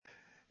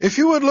If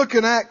you would look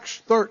in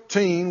Acts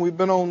 13, we've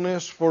been on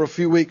this for a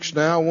few weeks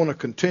now. I want to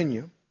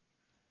continue.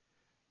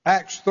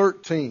 Acts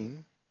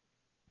 13,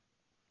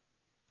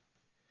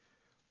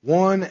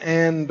 1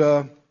 and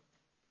through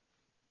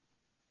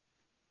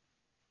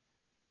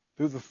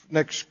the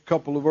next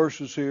couple of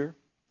verses here.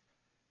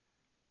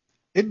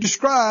 It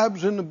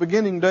describes in the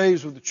beginning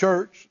days of the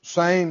church,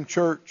 same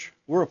church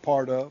we're a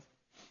part of,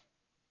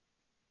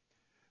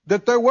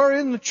 that there were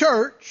in the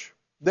church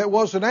that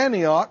was in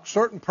Antioch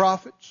certain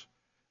prophets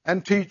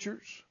and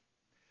teachers.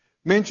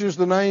 Mentions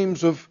the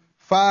names of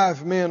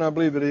 5 men, I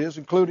believe it is,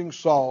 including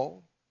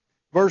Saul.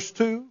 Verse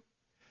 2,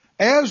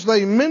 as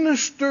they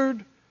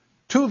ministered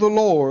to the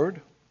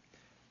Lord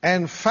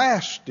and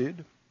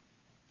fasted,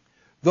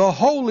 the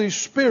Holy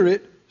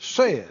Spirit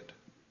said.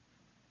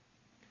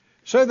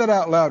 Say that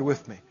out loud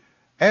with me.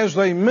 As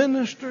they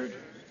ministered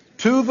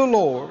to the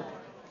Lord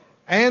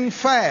and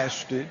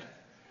fasted,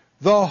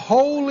 the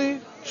Holy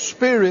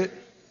Spirit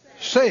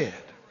said.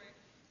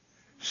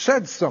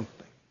 Said something.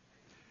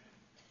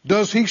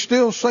 Does he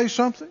still say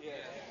something?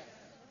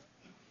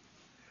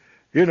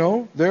 You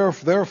know, there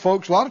are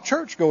folks, a lot of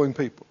church-going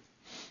people.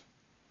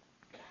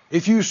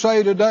 If you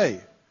say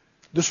today,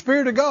 the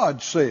Spirit of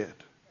God said,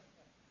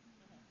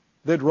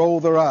 they'd roll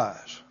their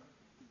eyes.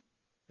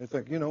 They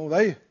think, you know,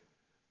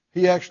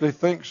 he actually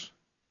thinks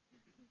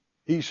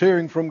he's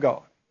hearing from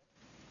God.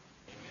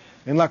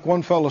 And like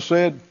one fellow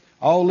said,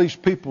 all these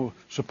people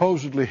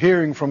supposedly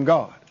hearing from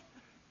God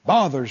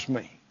bothers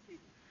me.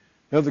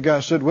 The other guy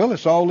said, well,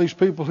 it's all these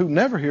people who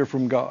never hear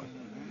from God.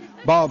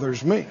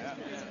 Bothers me.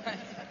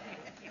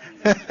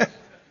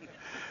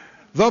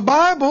 The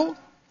Bible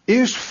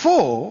is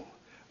full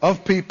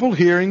of people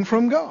hearing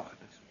from God.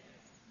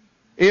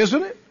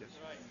 Isn't it?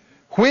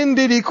 When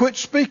did he quit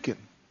speaking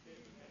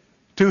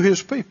to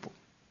his people?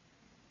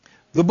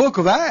 The book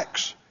of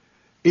Acts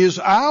is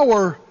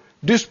our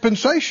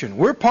dispensation.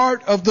 We're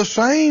part of the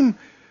same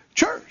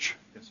church.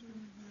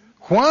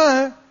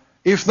 Why,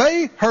 if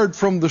they heard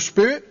from the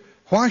Spirit,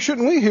 why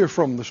shouldn't we hear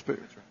from the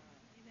Spirit?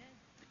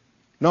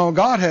 No,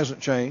 God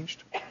hasn't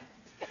changed.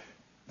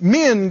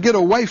 Men get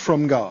away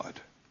from God,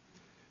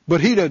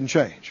 but He doesn't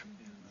change.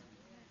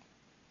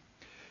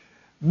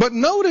 But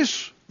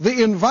notice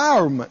the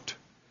environment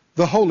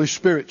the Holy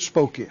Spirit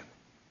spoke in.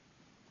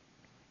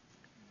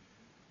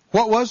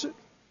 What was it?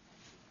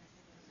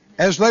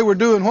 As they were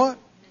doing what?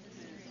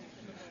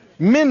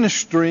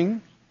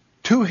 Ministering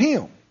to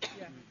Him.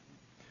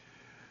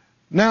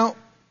 Now,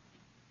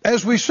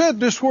 as we said,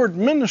 this word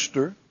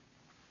minister,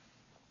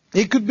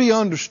 it could be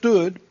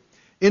understood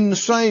in the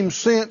same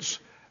sense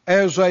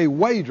as a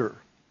waiter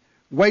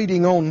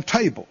waiting on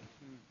table.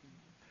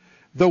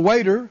 The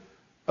waiter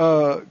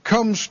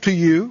comes to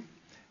you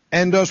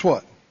and does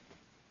what?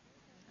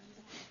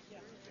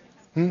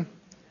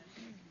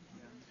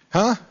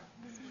 Huh?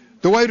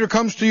 The waiter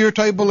comes to your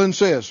table and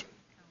says,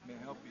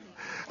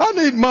 I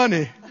need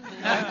money.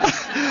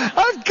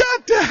 I've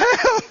got to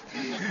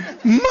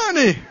have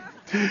money.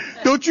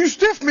 Don't you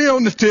stiff me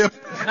on the tip.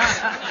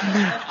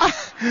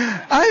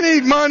 I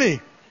need money.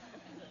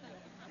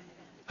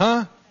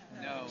 Huh?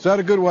 No. Is that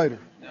a good waiter?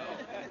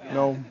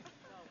 No.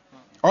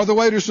 Or the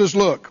waiter says,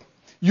 look,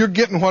 you're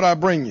getting what I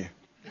bring you.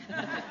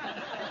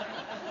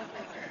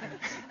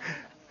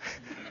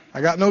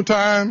 I got no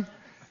time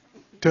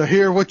to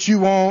hear what you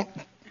want.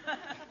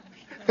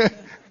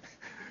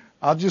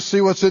 I'll just see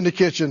what's in the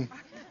kitchen.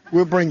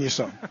 We'll bring you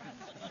some.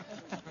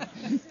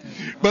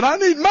 But I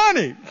need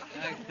money.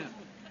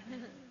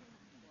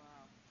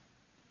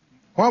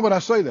 Why would I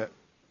say that?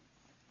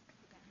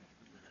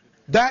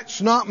 That's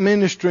not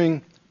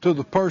ministering to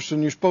the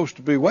person you're supposed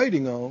to be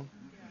waiting on,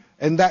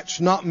 and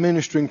that's not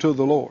ministering to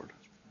the Lord.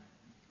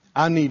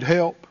 I need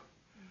help.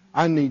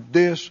 I need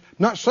this.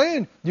 Not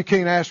saying you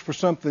can't ask for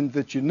something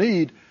that you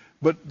need,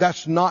 but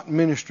that's not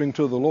ministering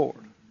to the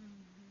Lord.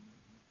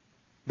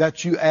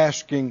 That's you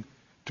asking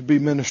to be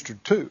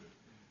ministered to.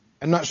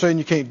 I'm not saying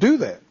you can't do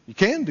that. You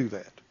can do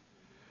that.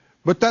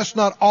 But that's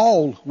not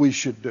all we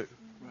should do.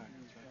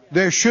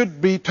 There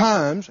should be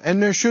times,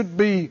 and there should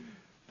be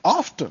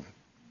often,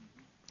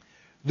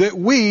 that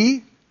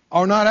we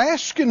are not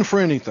asking for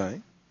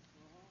anything.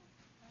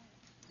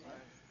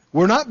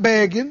 We're not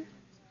begging.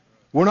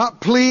 We're not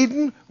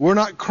pleading. We're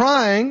not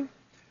crying.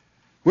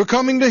 We're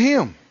coming to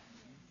Him.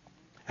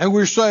 And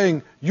we're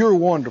saying, you're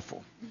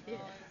wonderful.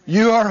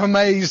 You are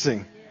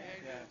amazing.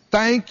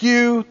 Thank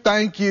you,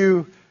 thank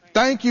you,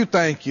 thank you,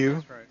 thank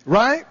you.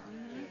 Right?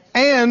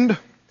 And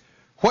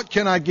what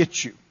can I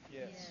get you?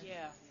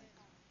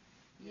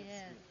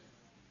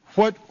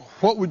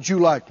 What would you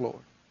like,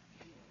 Lord?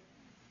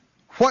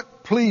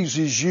 What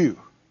pleases you?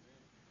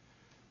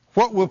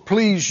 What will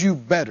please you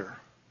better?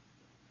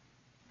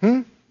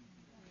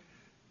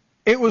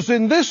 It was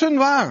in this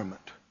environment,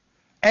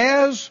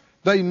 as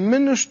they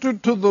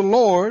ministered to the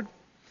Lord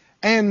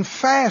and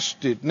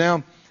fasted.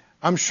 Now,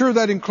 I'm sure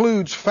that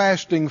includes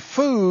fasting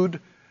food,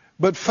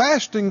 but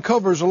fasting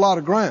covers a lot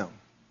of ground.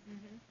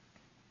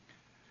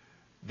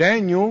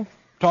 Daniel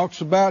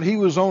talks about he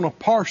was on a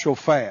partial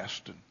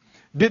fast and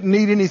didn't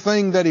eat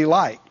anything that he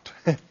liked.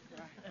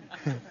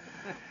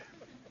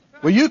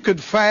 Well, you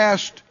could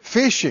fast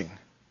fishing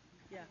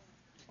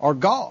or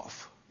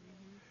golf.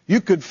 You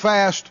could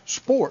fast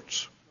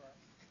sports.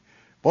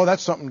 Boy,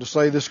 that's something to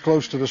say this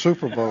close to the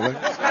Super Bowl.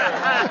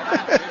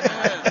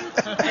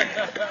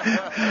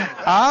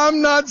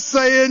 I'm not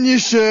saying you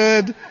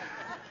should.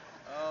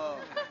 Oh,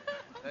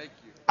 thank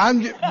you.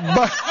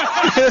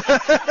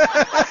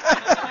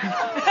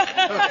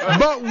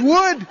 But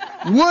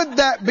would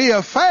that be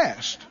a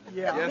fast?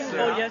 Yeah. Yes, sir.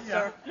 Oh, yes,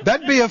 sir.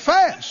 That'd be a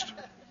fast.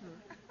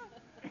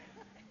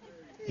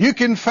 You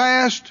can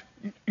fast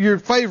your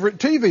favorite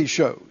TV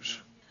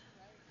shows,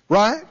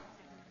 right?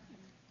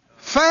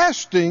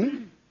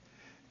 Fasting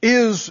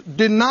is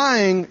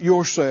denying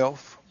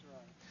yourself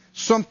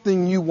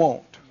something you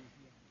want,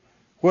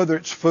 whether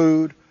it's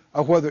food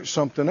or whether it's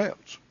something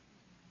else.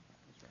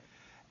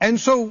 And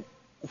so,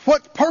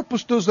 what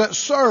purpose does that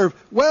serve?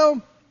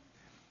 Well,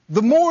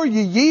 the more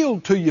you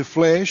yield to your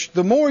flesh,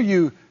 the more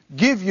you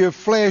give your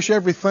flesh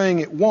everything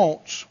it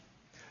wants,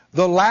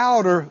 the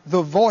louder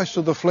the voice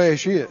of the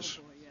flesh is.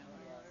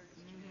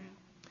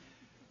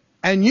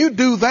 And you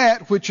do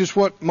that, which is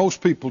what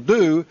most people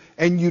do,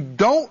 and you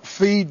don't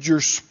feed your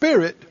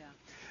spirit,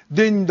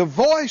 then the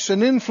voice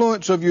and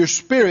influence of your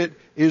spirit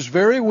is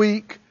very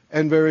weak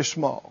and very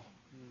small,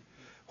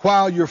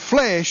 while your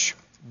flesh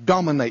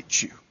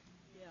dominates you.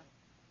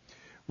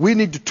 We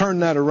need to turn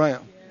that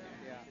around.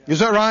 Is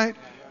that right?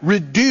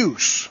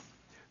 Reduce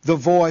the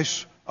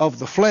voice of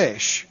the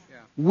flesh.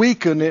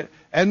 Weaken it.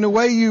 And the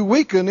way you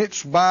weaken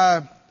it's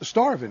by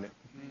starving it.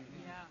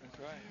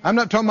 I'm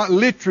not talking about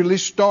literally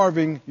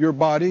starving your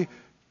body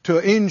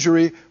to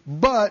injury,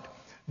 but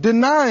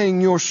denying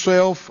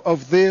yourself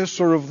of this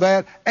or of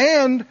that.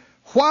 And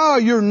while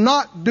you're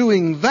not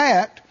doing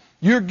that,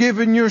 you're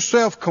giving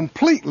yourself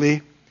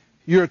completely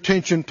your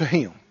attention to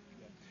Him.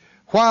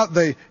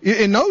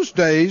 In those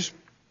days,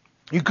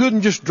 you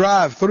couldn't just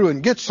drive through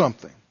and get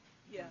something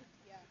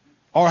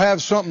or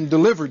have something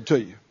delivered to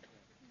you.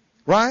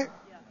 Right?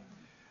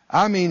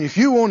 I mean, if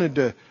you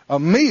wanted a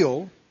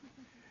meal,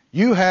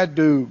 you had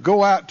to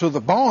go out to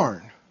the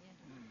barn,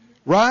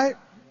 right?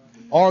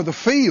 Or the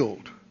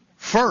field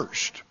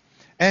first.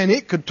 And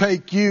it could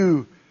take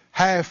you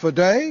half a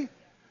day,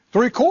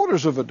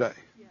 3/4 of a day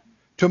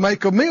to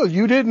make a meal.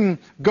 You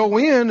didn't go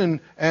in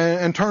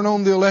and turn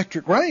on the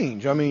electric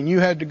range. I mean, you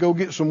had to go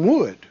get some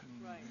wood,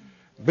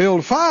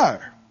 build a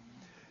fire.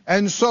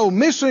 And so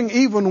missing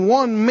even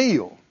one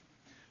meal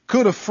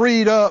could have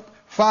freed up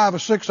 5 or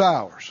 6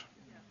 hours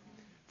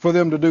for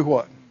them to do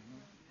what?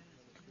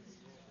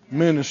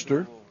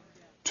 Minister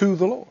to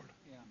the Lord.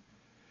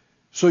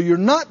 So you're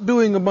not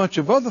doing a bunch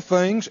of other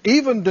things,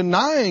 even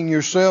denying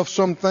yourself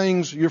some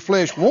things your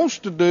flesh wants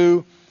to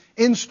do.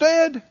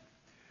 Instead,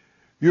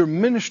 you're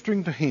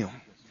ministering to Him.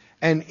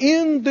 And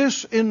in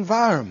this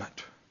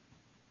environment,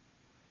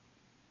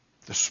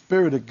 the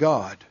Spirit of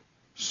God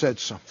said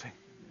something.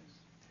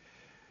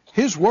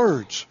 His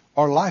words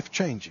are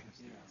life-changing.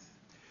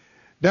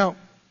 Now,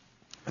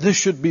 this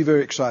should be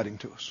very exciting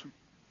to us,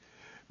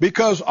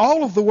 because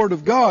all of the Word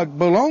of God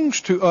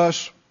belongs to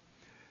us,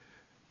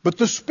 but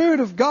the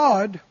Spirit of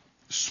God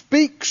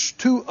speaks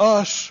to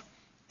us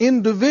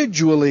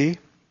individually,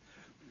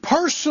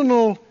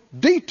 personal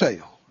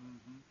detail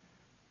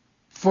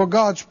for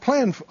God's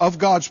plan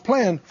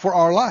for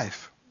our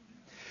life.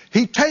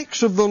 He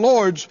takes of the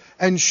Lord's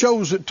and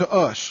shows it to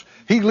us.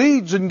 He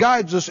leads and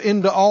guides us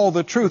into all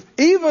the truth,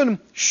 even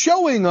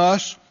showing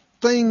us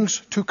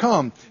things to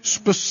come,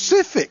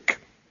 specific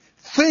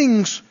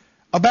things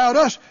about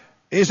us.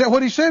 Is that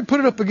what He said? Put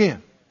it up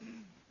again.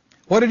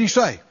 What did He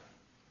say?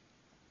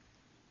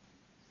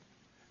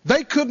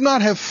 They could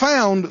not have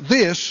found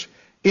this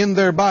in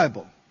their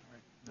Bible.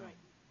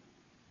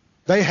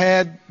 They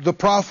had the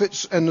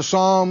prophets and the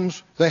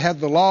Psalms. They had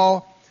the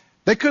law.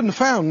 They couldn't have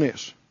found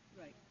this.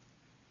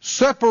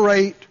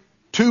 Separate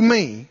to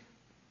me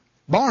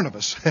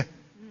Barnabas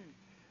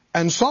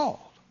and Saul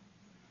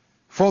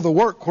for the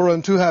work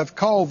whereunto I have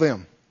called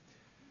them.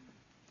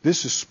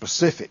 This is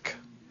specific.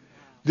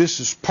 This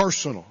is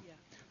personal.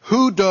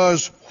 Who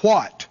does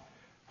what,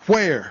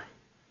 where,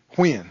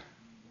 when?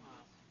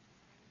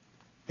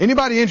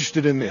 Anybody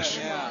interested in this?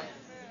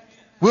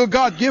 Will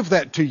God give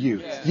that to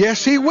you?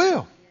 Yes, He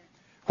will.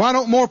 Why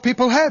don't more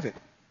people have it?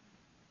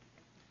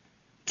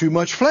 Too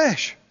much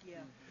flesh.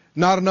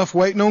 Not enough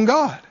waiting on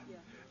God.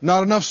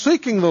 Not enough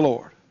seeking the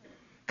Lord.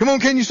 Come on,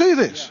 can you see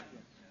this?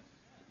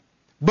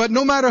 But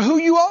no matter who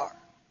you are,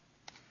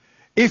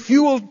 if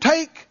you will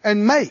take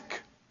and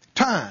make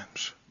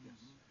times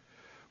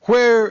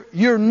where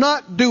you're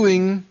not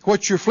doing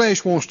what your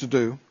flesh wants to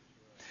do,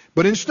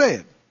 but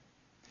instead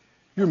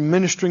you're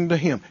ministering to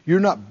Him. You're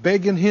not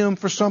begging Him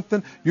for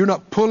something. You're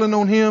not pulling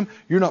on Him.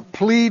 You're not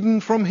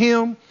pleading from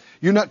Him.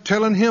 You're not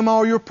telling Him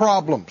all your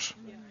problems,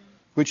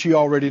 which He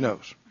already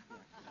knows.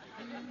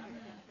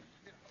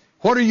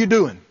 What are you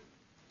doing?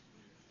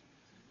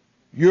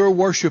 You're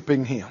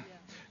worshiping Him.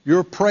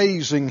 You're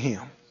praising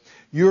Him.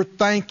 You're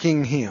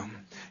thanking Him.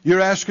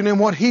 You're asking Him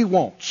what He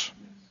wants.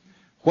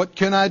 What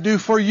can I do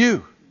for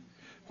you?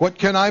 What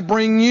can I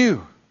bring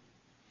you?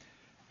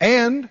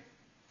 And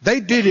They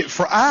did it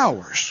for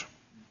hours.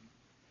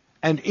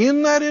 And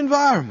in that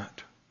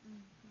environment,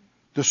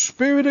 the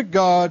Spirit of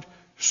God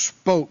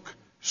spoke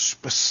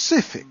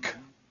specific,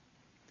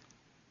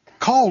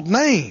 called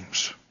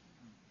names,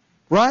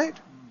 right?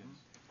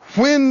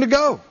 When to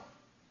go.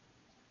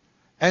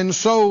 And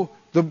so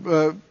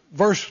the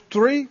verse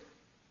 3,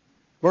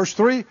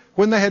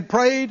 when they had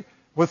prayed,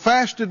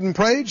 fasted and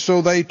prayed,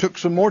 so they took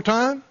some more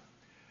time.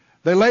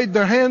 They laid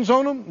their hands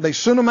on them. They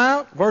sent them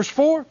out. Verse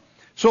 4.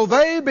 So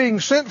they, being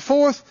sent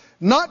forth,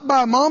 not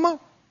by mama,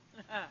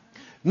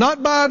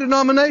 not by a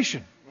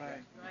denomination,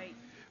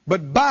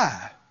 but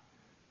by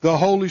the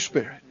Holy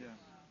Spirit,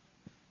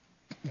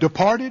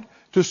 departed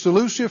to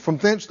Seleucia. From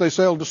thence they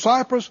sailed to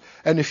Cyprus.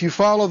 And if you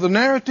follow the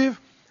narrative,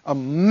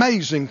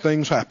 amazing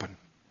things happen.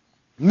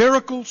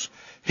 Miracles,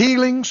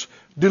 healings,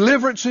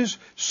 deliverances,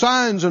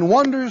 signs and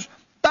wonders,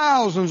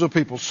 thousands of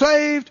people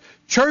saved,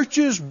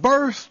 churches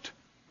birthed.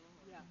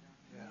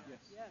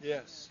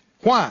 Yes.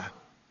 Why?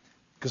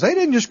 Because they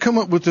didn't just come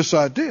up with this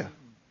idea.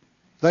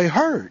 They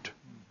heard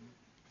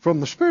from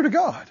the Spirit of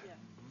God.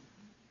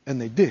 And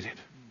they did it.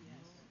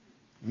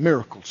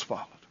 Miracles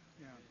followed.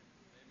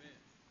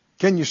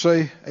 Can you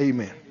say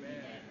amen?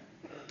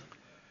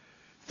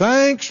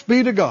 Thanks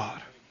be to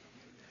God.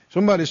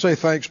 Somebody say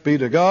thanks be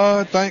to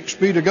God. Thanks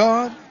be to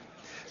God.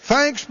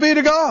 Thanks be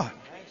to God.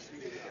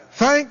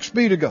 Thanks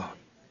be to God.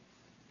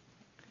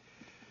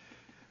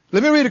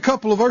 Let me read a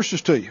couple of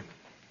verses to you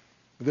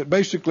that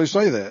basically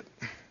say that.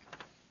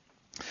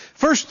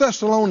 1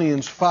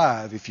 Thessalonians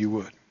 5, if you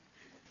would.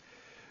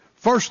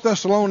 1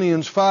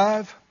 Thessalonians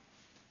 5.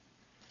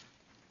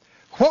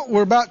 What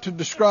we're about to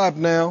describe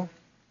now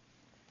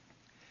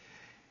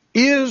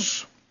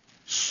is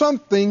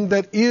something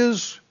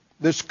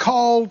that's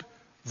called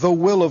the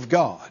will of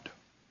God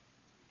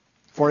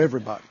for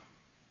everybody.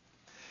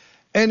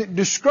 And it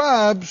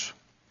describes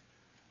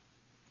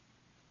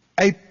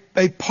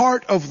a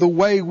part of the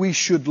way we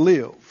should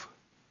live.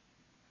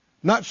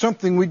 Not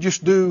something we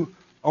just do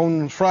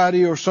on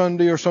Friday or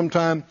Sunday or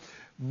sometime,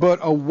 but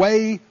a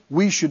way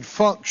we should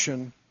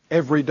function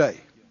every day.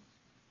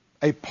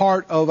 A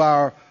part of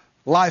our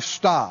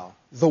lifestyle,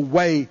 the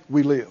way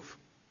we live.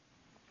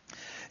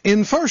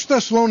 In 1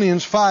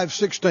 Thessalonians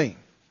 5:16,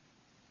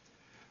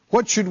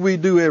 what should we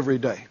do every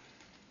day?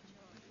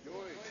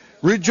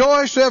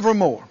 Rejoice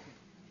evermore.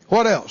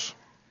 What else?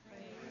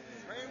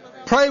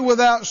 Pray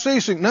without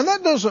ceasing. Now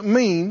that doesn't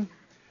mean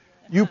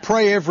you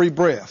pray every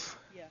breath.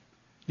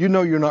 You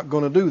know you're not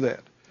going to do that.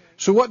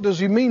 So what does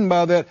he mean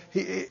by that?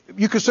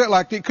 You could say it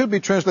like, it could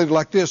be translated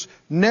like this: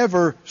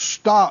 never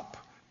stop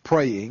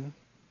praying.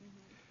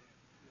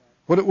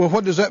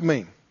 What does that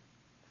mean?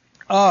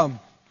 The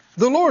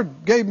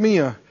Lord gave me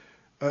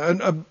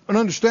an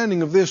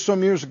understanding of this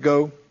some years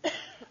ago.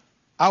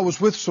 I was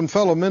with some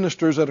fellow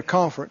ministers at a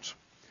conference.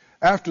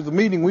 After the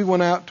meeting, we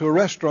went out to a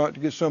restaurant to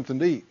get something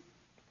to eat.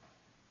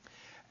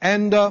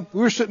 And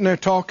we were sitting there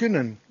talking,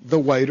 and the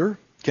waiter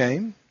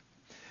came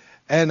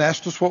and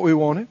asked us what we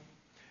wanted.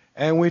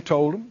 And we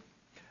told them.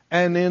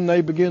 And then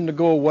they began to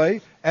go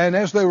away. And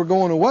as they were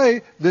going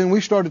away, then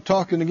we started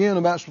talking again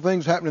about some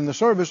things happening in the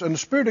service. And the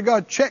Spirit of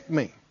God checked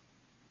me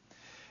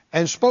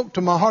and spoke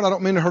to my heart. I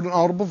don't mean I heard an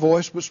audible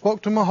voice, but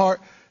spoke to my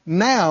heart.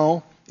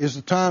 Now is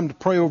the time to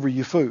pray over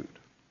your food.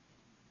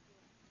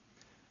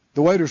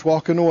 The waiter's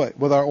walking away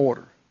with our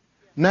order.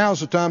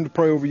 Now's the time to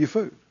pray over your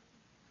food.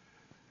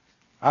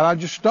 And I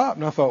just stopped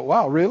and I thought,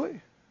 wow,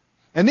 really?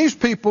 And these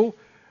people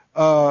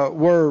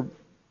were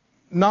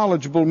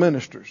knowledgeable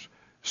ministers.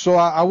 So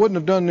I wouldn't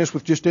have done this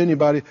with just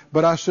anybody.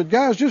 But I said,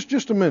 guys,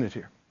 just a minute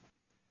here.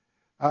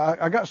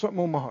 I got something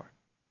on my heart.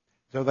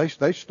 So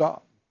they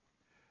stopped.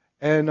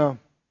 And the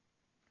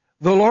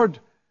Lord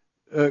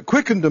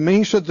quickened to me.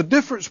 He said, the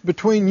difference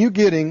between you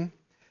getting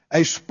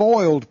a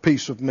spoiled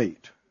piece of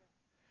meat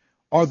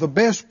or the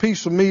best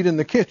piece of meat in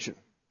the kitchen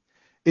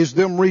is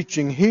them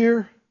reaching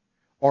here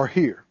or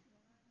here.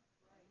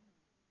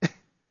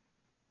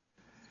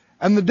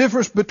 And the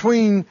difference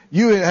between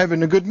you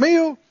having a good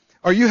meal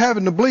or you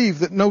having to believe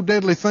that no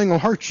deadly thing will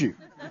hurt you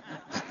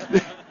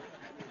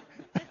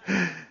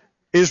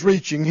is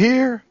reaching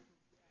here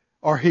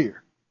or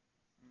here.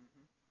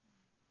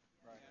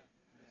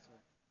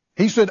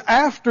 He said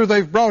after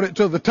they've brought it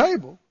to the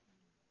table,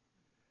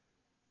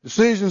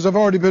 decisions have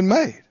already been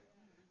made.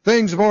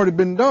 Things have already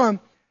been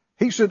done.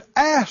 He said,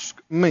 ask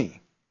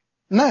me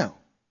now.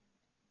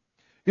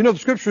 You know, the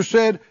Scripture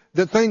said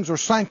that things are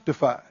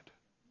sanctified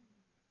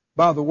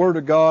by the Word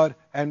of God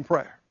and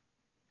prayer.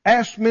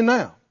 Ask me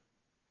now.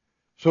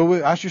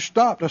 So I just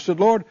stopped. I said,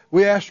 Lord,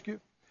 we ask you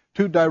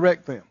to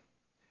direct them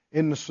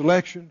in the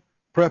selection,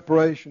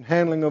 preparation,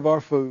 handling of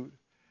our food.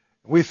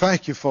 We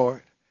thank you for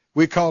it.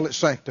 We call it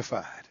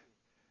sanctified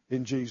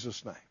in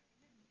Jesus' name.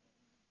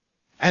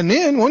 And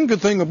then one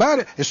good thing about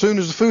it, as soon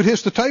as the food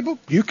hits the table,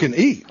 you can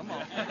eat. Come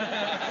on.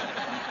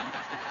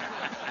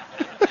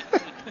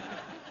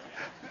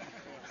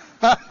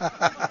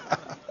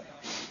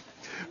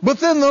 But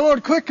then the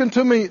Lord quickened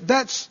to me,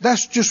 that's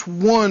just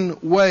one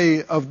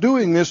way of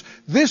doing this.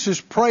 This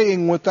is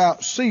praying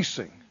without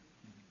ceasing.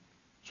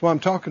 That's what I'm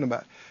talking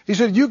about. He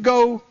said, you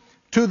go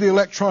to the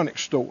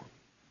electronics store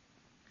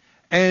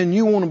and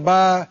you want to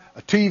buy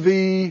a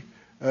TV,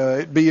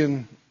 it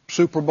being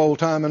Super Bowl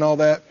time and all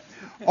that,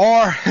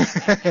 or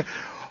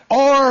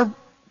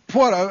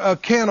a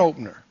can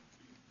opener.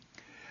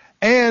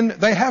 And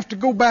they have to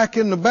go back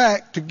in the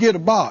back to get a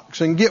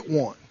box and get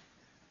one.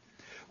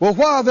 Well,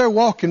 while they're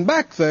walking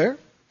back there,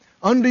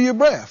 under your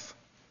breath,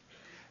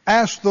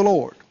 ask the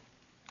Lord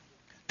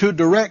to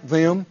direct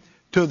them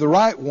to the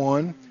right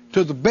one,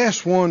 to the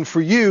best one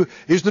for you.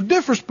 Is the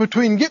difference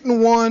between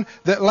getting one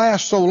that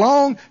lasts so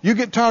long you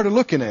get tired of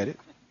looking at it,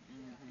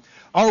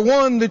 or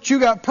one that you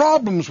got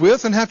problems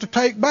with and have to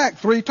take back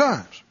 3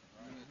 times.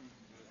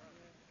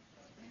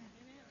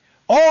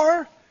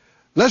 Or,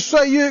 let's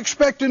say you're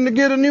expecting to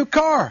get a new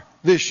car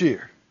this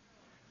year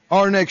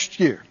or next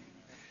year.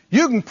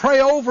 You can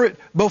pray over it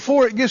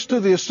before it gets to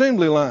the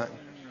assembly line.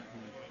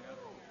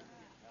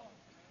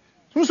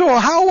 So, well,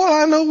 how will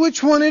I know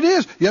which one it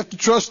is? You have to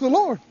trust the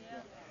Lord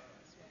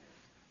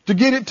to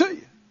get it to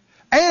you.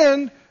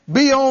 And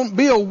be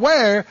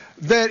aware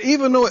that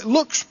even though it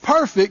looks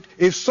perfect,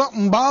 if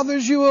something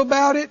bothers you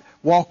about it,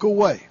 walk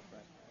away.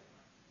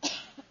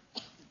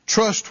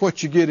 Trust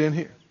what you get in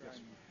here.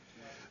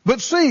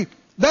 But see,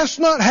 that's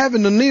not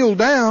having to kneel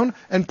down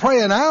and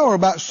pray an hour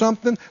about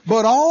something,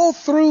 but all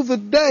through the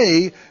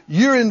day,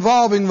 you're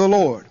involving the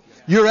Lord.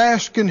 You're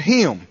asking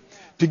Him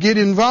to get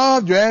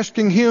involved. You're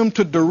asking Him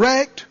to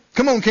direct.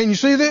 Come on, can you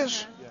see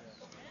this?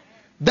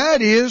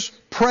 That is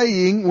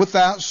praying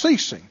without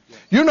ceasing.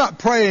 You're not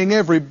praying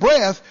every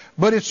breath,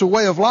 but it's a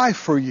way of life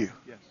for you.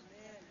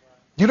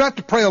 You don't have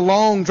to pray a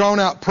long,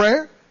 drawn-out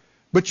prayer,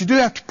 but you do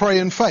have to pray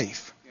in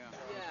faith.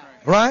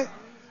 Right?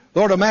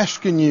 Lord, I'm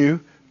asking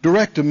you,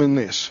 direct them in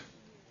this.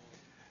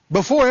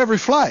 Before every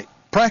flight,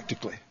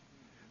 practically.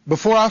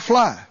 Before I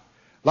fly.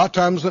 A lot of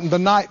times the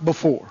night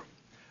before,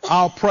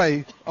 I'll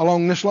pray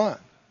along this line.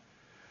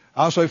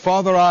 I'll say,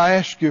 Father, I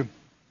ask you,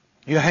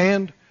 your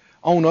hand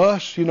on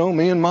us,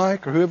 me and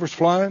Mike or whoever's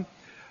flying.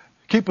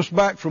 Keep us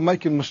back from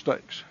making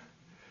mistakes.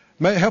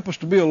 Help us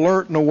to be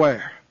alert and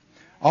aware.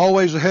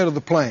 Always ahead of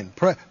the plane.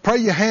 Pray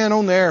your hand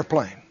on the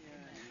airplane.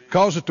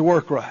 Cause it to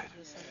work right.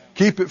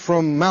 Keep it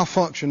from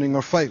malfunctioning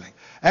or failing.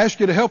 Ask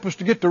you to help us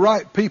to get the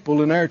right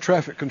people in air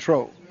traffic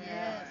control.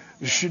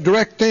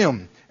 Direct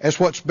them as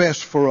what's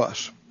best for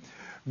us.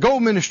 Go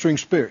ministering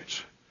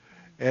spirits.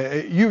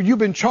 You've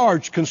been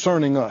charged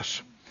concerning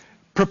us.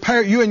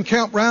 Prepare, you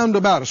encamp round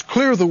about us.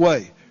 Clear the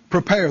way.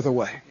 Prepare the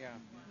way. Yeah,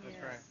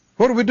 that's right.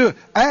 What do we do?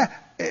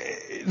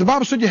 The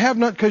Bible said you have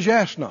not because you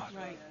ask not.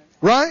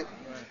 Right?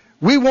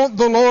 We want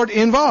the Lord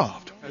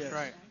involved. That's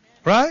right.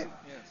 Right?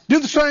 Yes. Do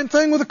the same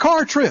thing with a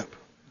car trip.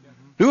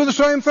 Do the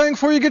same thing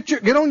before you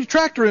get on your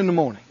tractor in the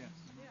morning.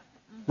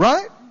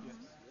 Right?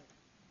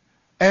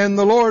 And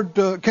the Lord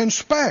can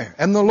spare.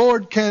 And the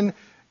Lord can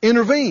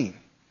intervene.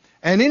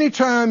 And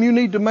anytime you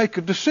need to make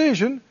a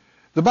decision,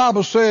 the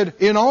Bible said,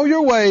 in all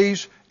your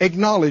ways,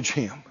 acknowledge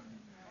Him.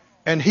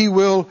 And He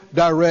will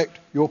direct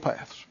your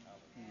paths.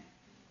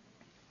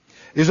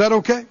 Is that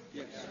okay?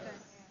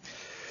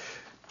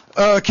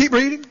 Keep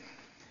reading.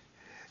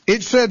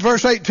 It said,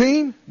 verse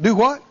 18, do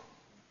what?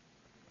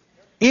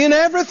 In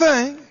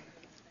everything,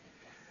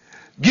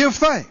 give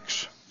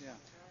thanks.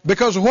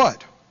 Because of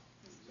what?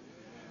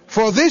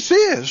 For this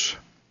is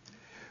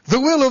the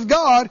will of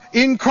God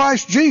in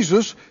Christ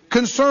Jesus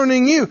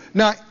concerning you.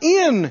 Now,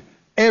 in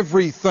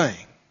everything.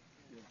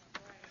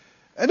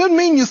 It doesn't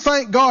mean you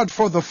thank God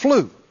for the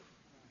flu.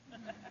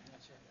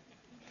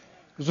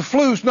 Because the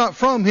flu's not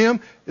from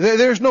Him.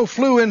 There's no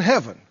flu in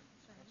heaven.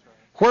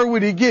 Where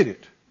would He get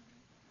it?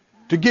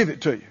 To give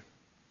it to you.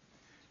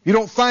 You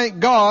don't thank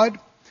God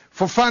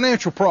for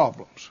financial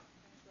problems.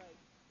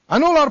 I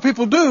know a lot of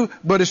people do,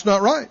 but it's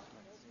not right.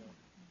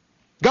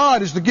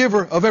 God is the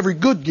giver of every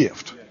good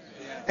gift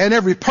and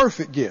every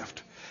perfect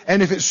gift.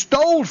 And if it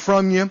stole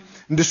from you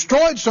and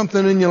destroyed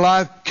something in your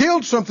life,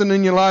 killed something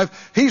in your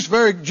life,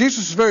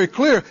 Jesus is very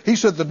clear. He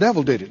said the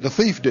devil did it. The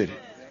thief did it.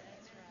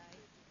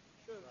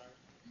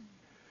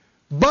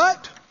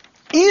 But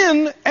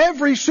in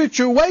every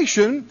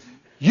situation,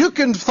 you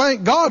can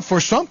thank God for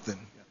something.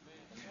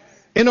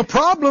 In a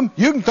problem,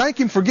 you can thank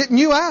Him for getting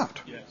you out.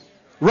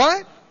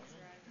 Right?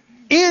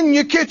 In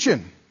your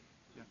kitchen,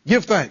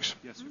 give thanks.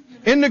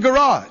 In the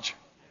garage,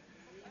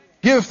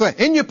 give thanks.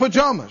 In your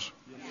pajamas,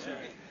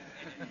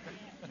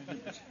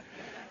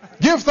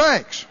 give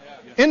thanks.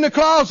 In the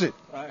closet,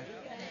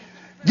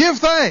 give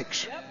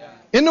thanks.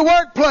 In the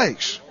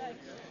workplace.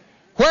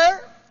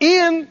 Where?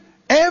 In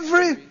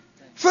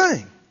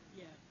everything.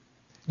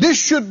 This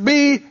should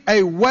be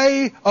a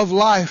way of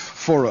life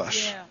for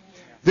us.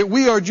 That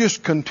we are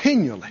just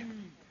continually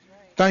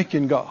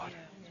thanking God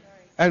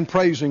and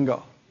praising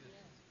God.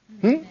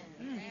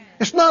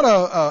 It's not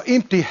an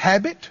empty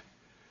habit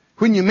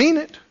when you mean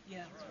it.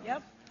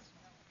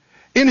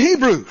 In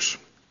Hebrews,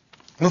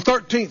 the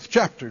 13th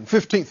chapter and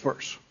 15th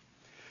verse.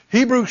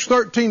 Hebrews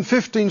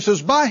 13:15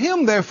 says, by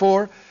Him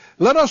therefore,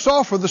 let us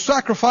offer the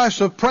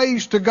sacrifice of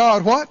praise to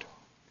God. What?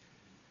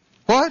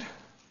 What?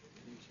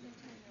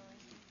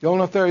 Y'all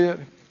not there yet?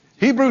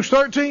 Hebrews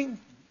 13:15.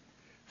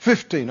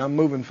 15. I'm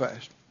moving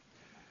fast.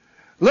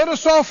 Let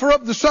us offer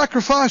up the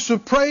sacrifice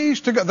of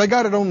praise to God. They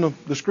got it on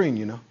the screen,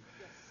 you know.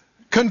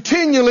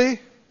 Continually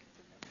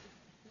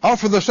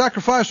offer the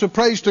sacrifice of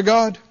praise to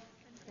God.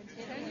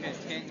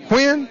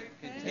 When?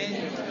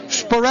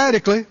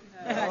 Sporadically.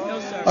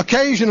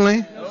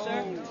 Occasionally.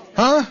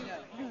 Huh?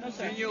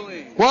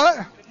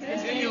 What?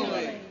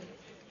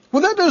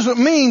 Well, that doesn't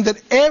mean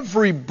that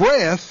every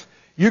breath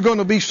you're going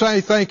to be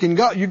thanking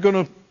God. You're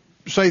going to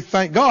say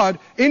thank God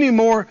any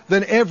more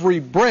than every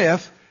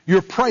breath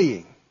you're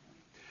praying.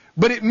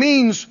 But it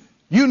means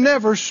you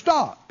never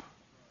stop.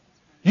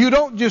 You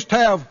don't just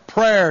have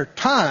prayer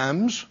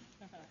times.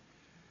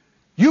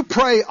 You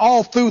pray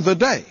all through the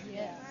day.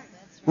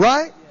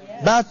 Right?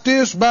 About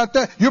this, about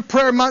that. Your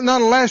prayer might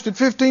not have lasted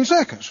 15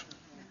 seconds.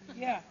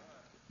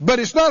 But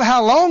it's not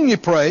how long you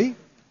pray.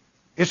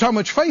 It's how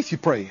much faith you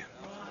pray in.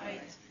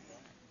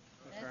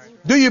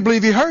 Do you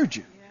believe He heard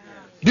you?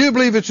 Do you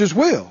believe it's His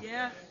will?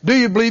 Do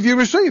you believe you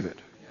receive it?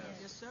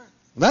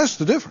 That's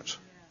the difference.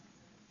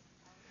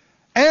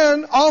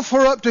 And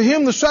offer up to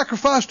Him the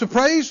sacrifice to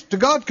praise to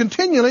God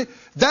continually.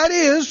 That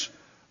is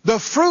the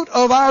fruit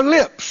of our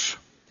lips.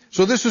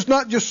 So this is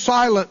not just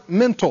silent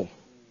mental.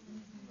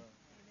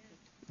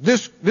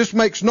 This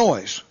makes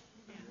noise.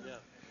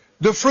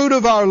 The fruit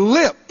of our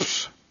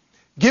lips,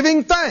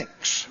 giving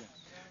thanks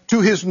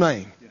to His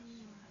name.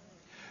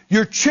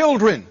 Your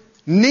children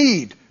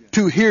need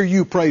to hear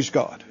you praise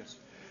God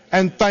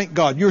and thank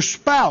God. Your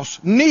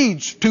spouse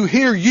needs to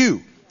hear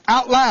you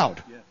out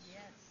loud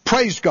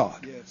praise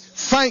God,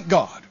 thank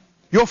God.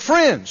 Your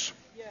friends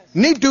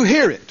need to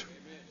hear it.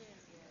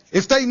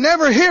 If they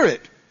never hear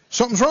it,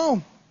 something's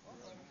wrong.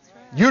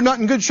 You're not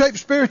in good shape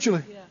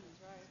spiritually.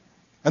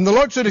 And the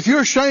Lord said, if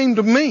you're ashamed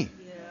of me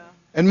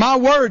and my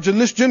words in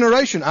this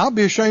generation, I'll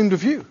be ashamed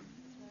of you.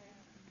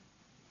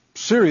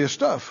 Serious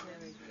stuff.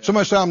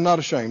 Somebody say, I'm not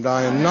ashamed.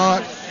 I am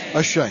not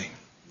ashamed.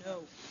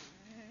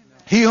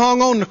 He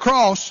hung on the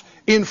cross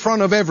in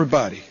front of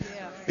everybody.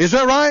 Is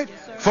that right?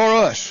 For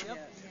us.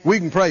 We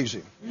can praise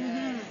Him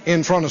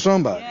in front of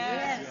somebody.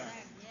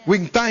 We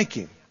can thank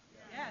Him.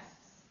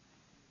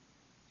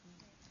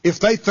 If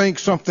they think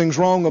something's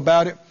wrong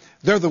about it,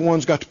 they're the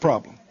ones got the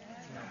problem,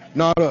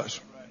 not us.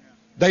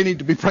 They need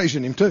to be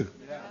praising Him too,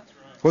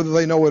 whether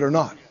they know it or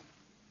not.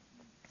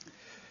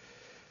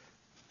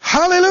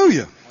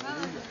 Hallelujah.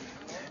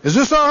 Is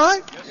this all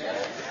right?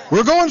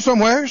 We're going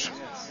somewheres.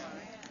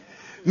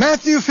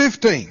 Matthew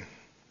 15.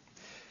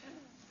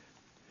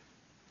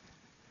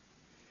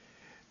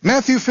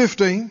 Matthew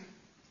 15.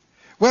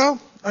 Well,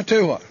 I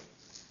tell you what.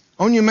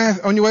 On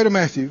your way to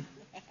Matthew,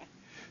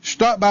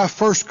 stop by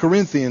 1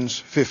 Corinthians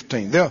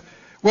 15.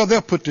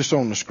 They'll put this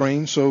on the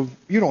screen, so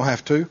you don't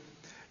have to.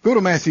 Go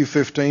to Matthew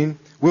 15.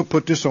 We'll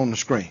put this on the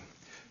screen.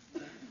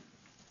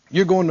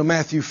 You're going to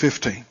Matthew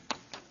 15.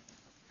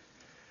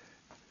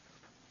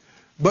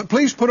 But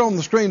please put on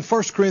the screen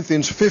 1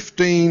 Corinthians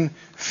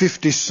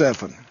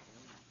 15:57.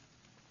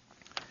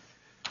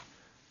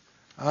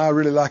 I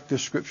really like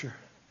this scripture.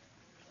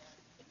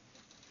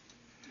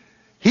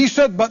 He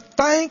said, but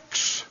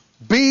thanks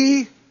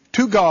be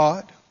to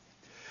God,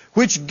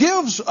 which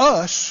gives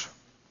us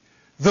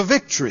the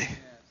victory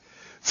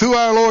through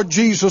our Lord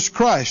Jesus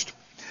Christ.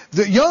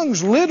 The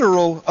Young's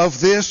literal of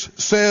this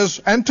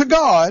says, and to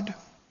God,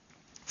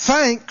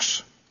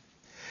 thanks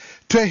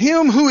to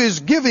Him who is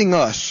giving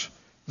us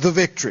the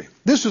victory.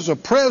 This is a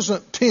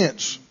present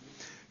tense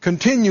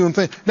continuum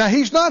thing. Now,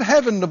 He's not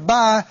having to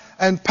buy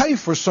and pay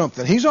for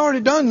something. He's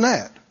already done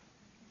that.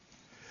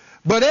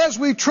 But as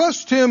we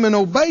trust Him and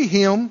obey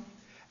Him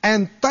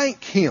and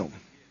thank Him,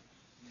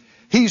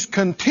 He's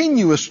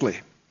continuously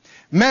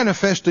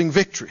manifesting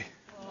victory.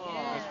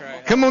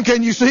 Come on,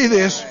 can you see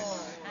this?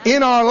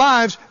 In our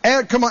lives,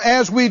 come on,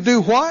 as we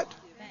do what?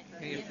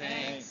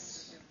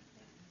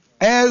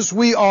 As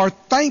we are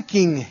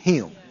thanking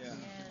Him.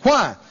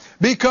 Why?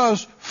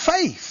 Because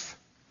faith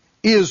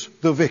is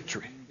the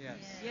victory.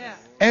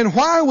 And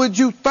why would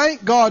you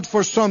thank God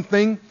for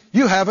something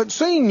you haven't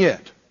seen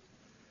yet?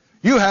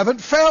 You haven't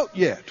felt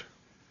yet.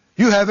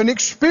 You haven't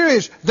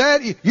experienced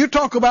that. You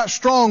talk about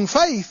strong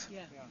faith.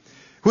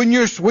 When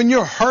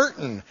you're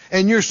hurting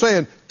and you're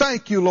saying,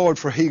 thank you, Lord,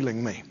 for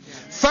healing me.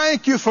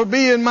 Thank you for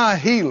being my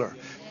healer.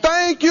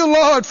 Thank you,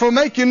 Lord, for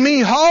making me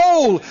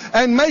whole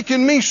and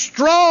making me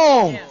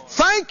strong.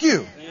 Thank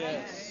you.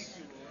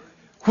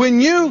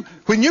 When you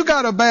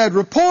got a bad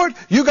report,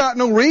 you got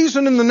no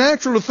reason in the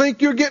natural to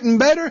think you're getting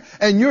better,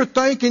 and you're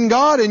thanking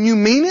God and you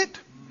mean it,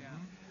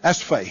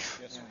 that's faith.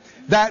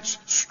 That's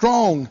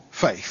strong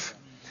faith.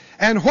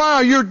 And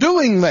while you're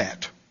doing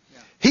that,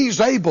 He's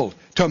able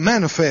to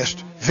manifest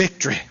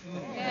victory.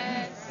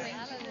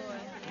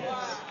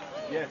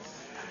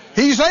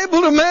 He's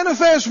able to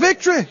manifest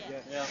victory.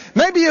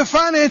 Maybe your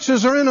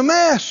finances are in a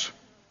mess.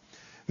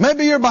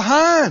 Maybe you're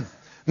behind.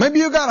 Maybe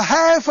you got a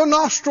half a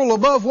nostril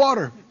above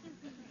water.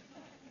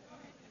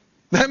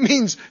 That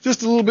means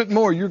just a little bit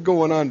more, you're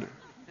going under.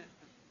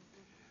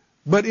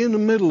 But in the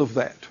middle of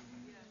that,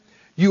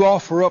 you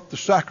offer up the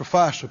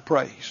sacrifice of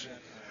praise.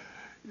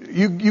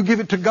 You give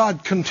it to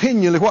God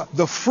continually. What?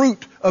 The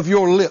fruit of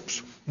your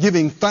lips,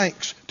 giving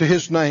thanks to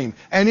His name.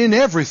 And in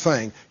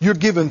everything, you're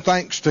giving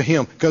thanks to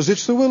Him because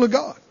it's the will of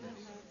God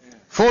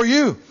for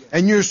you.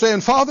 And you're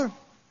saying, Father,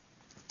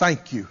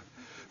 thank you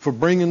for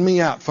bringing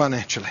me out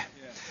financially.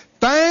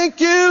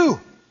 Thank you.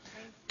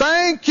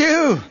 Thank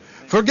you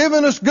for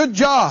giving us good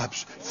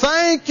jobs.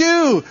 Thank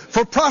you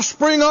for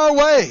prospering our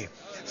way.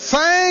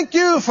 Thank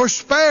you for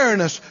sparing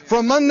us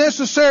from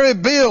unnecessary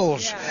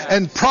bills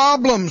and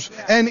problems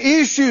and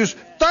issues.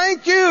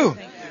 Thank you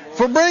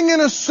for bringing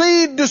us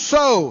seed to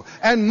sow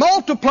and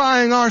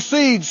multiplying our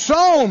seed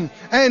sown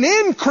and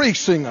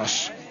increasing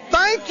us.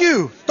 Thank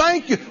you.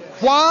 Thank you.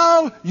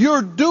 While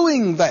you're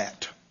doing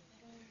that,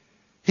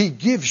 He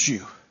gives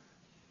you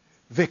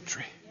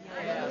victory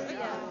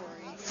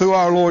through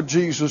our Lord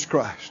Jesus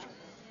Christ.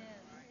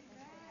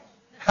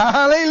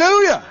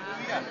 Hallelujah.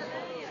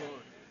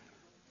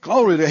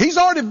 Glory to God. He's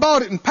already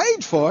bought it and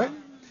paid for it.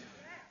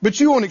 But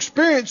you won't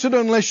experience it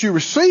unless you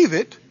receive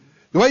it.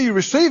 The way you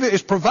receive it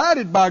is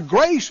provided by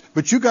grace,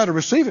 but you got to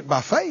receive it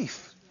by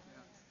faith.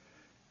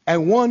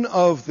 And one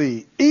of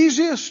the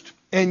easiest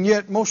and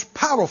yet most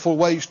powerful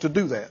ways to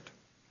do that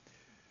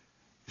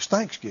is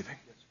thanksgiving.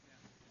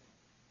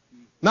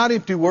 Not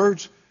empty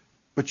words,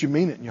 but you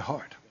mean it in your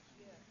heart.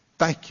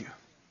 Thank you.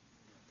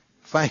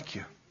 Thank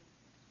you.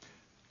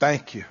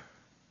 Thank you.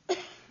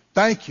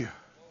 Thank you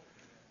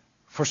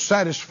for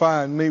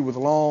satisfying me with a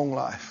long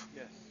life,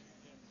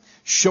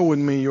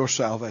 showing me your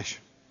salvation.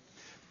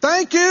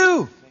 Thank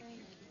you.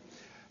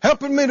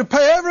 Helping me to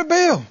pay every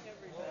bill,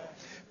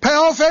 pay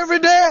off every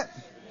debt,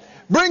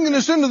 bringing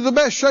us into the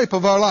best shape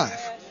of our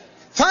life.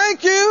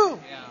 Thank you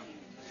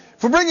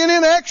for bringing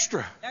in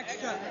extra.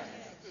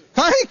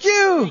 Thank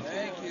you.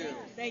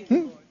 Thank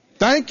you.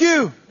 Thank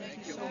you.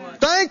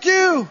 Thank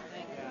you.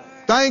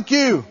 Thank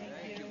you.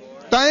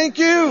 Thank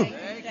you.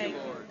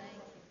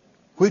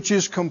 Which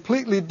is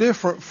completely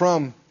different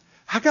from,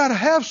 I got to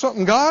have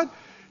something, God.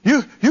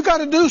 You got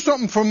to do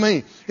something for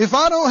me. If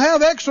I don't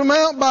have X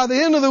amount by the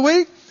end of the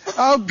week,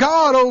 oh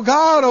God, oh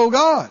God, oh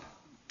God.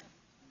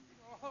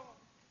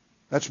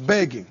 That's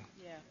begging.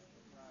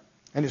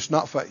 And it's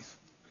not faith.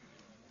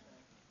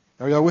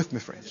 Are y'all with me,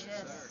 friends?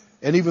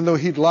 And even though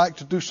He'd like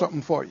to do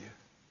something for you,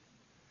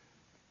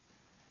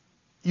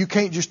 you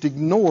can't just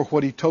ignore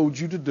what He told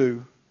you to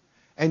do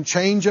and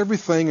change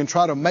everything and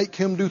try to make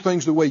Him do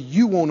things the way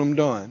you want them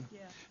done.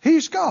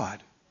 He's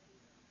God.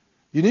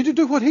 You need to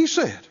do what He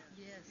said.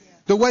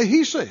 The way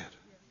He said.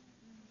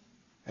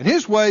 And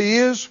His way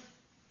is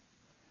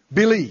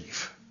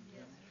believe.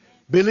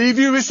 Believe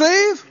you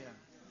receive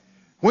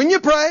when you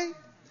pray.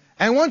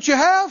 And once you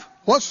have,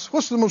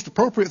 what's the most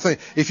appropriate thing?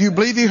 If you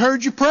believe He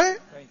heard you pray,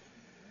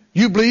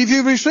 you believe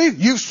you received,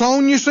 you've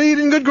sown your seed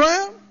in good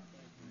ground,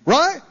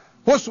 right?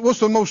 What's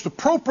the most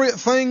appropriate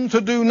thing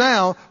to do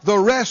now the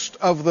rest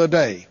of the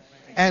day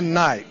and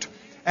night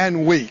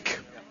and week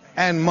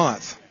and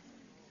month?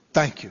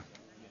 Thank you.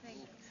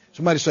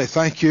 Somebody say,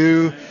 thank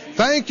you.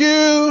 Thank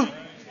you.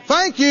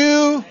 Thank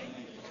you.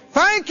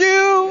 Thank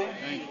you.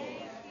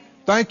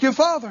 Thank you,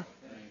 Father.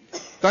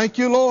 Thank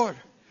you, Lord.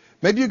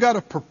 Maybe you got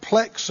a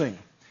perplexing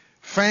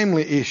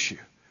family issue,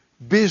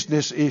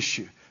 business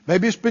issue.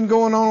 Maybe it's been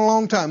going on a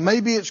long time.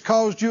 Maybe it's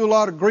caused you a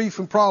lot of grief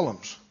and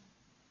problems.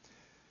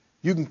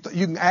 You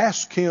can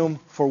ask Him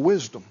for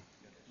wisdom.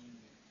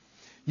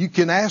 You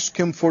can ask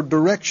Him for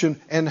direction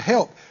and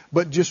help.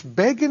 But just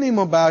begging Him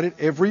about it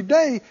every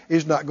day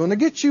is not going to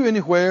get you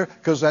anywhere,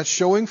 because that's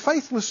showing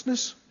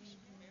faithlessness.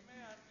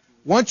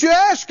 Once you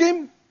ask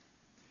Him,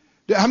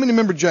 how many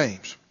remember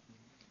James?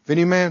 If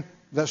any man,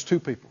 that's two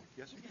people.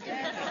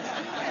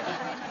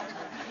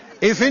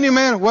 If any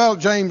man, well,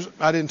 James,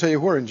 I didn't tell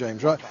you where in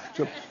James, right?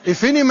 So,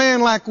 if any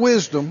man lack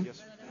wisdom,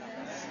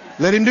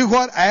 let him do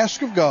what?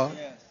 Ask of God.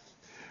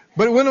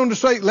 But it went on to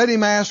say, let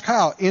him ask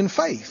how? In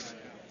faith.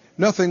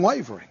 Nothing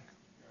wavering.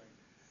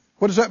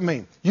 What does that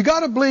mean? You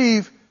got to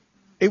believe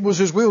it was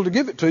His will to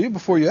give it to you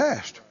before you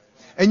asked.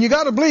 And you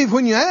got to believe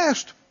when you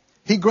asked,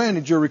 He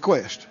granted your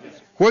request.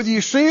 Whether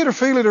you see it or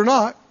feel it or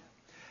not.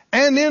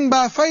 And then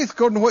by faith,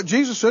 according to what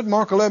Jesus said,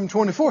 Mark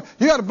 11:24,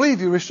 you got to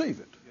believe you receive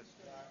it.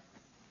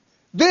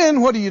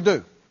 Then what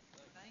do?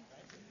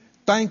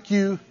 Thank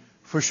you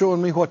for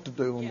showing me what to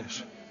do on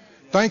this.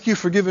 Thank you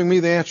for giving me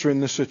the answer in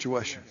this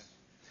situation.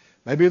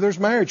 Maybe there's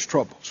marriage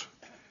troubles.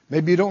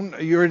 Maybe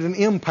you're at an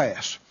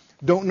impasse.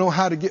 Don't know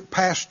how to get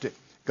past it.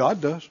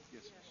 God does.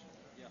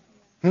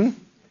 Well,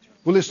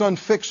 it's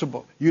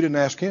unfixable. You didn't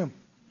ask Him.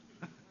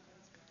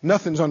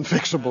 Nothing's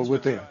unfixable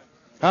with Him.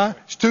 Huh?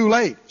 It's too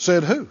late.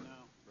 Said who?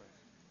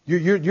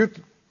 You're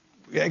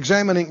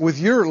examining with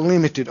your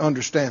limited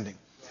understanding.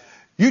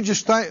 You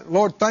just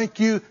Lord, thank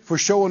you for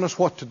showing us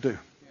what to do.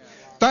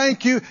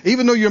 Thank you,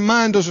 even though your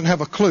mind doesn't have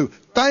a clue.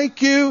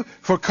 Thank you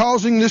for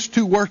causing this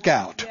to work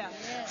out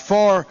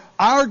for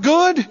our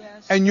good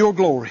and your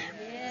glory.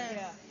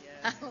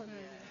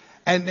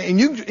 And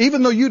you,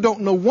 even though you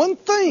don't know one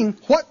thing,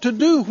 what to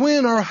do,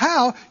 when, or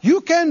how,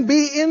 you can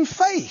be in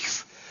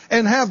faith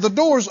and have the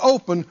doors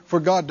open for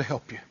God to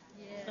help you.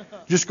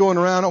 just going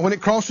around. When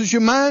it crosses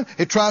your mind,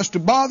 it tries to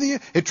bother you,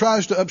 it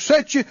tries to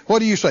upset you, what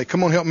do you say?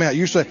 Come on, help me out.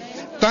 You say,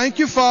 thank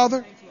you,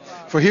 Father,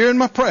 for hearing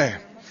my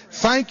prayer.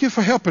 Thank you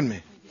for helping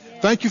me.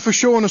 Thank you for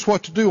showing us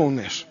what to do on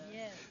this.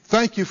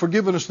 Thank you for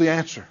giving us the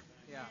answer.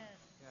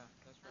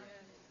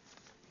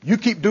 You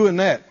keep doing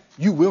that,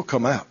 you will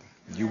come out.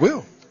 You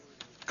will,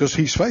 because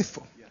He's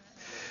faithful.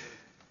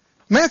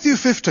 Matthew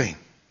 15.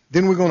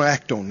 Then we're going to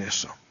act on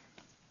this.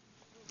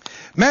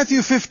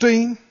 Matthew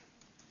 15.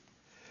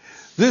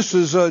 This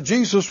is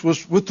Jesus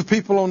was with the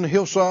people on the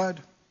hillside.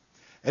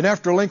 And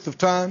after a length of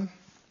time,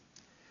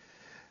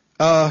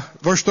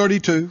 verse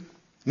 32,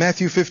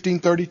 Matthew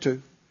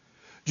 15:32,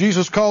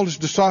 Jesus called His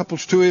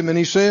disciples to Him and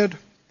He said,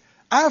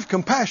 I have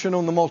compassion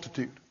on the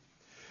multitude,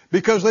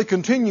 because they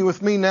continue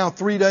with me now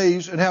 3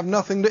 days and have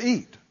nothing to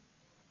eat.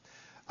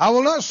 I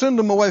will not send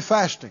them away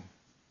fasting,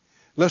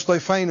 lest they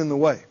faint in the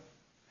way.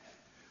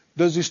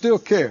 Does He still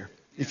care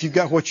if you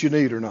got what you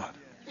need or not?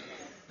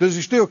 Does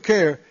He still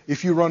care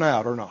if you run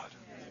out or not?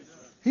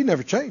 He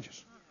never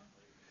changes.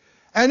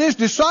 And His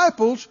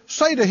disciples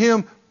say to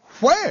Him,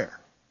 where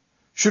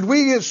should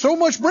we get so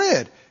much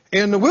bread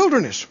in the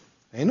wilderness?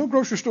 Ain't no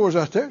grocery stores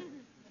out there.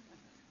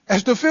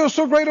 As to fill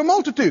so great a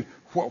multitude.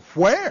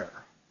 Where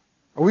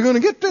are we going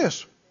to get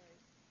this?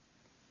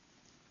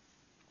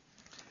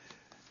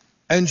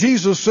 And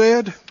Jesus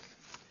said,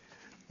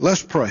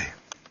 let's pray.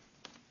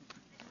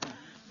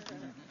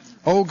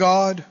 Oh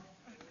God,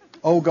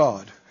 oh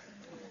God.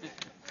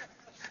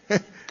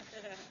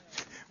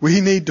 We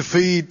need to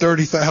feed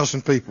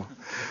 30,000 people.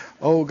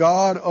 Oh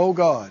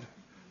God,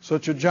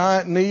 such a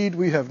giant need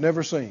we have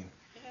never seen.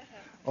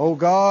 Oh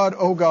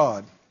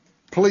God,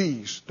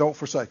 please don't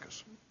forsake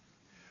us.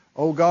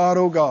 Oh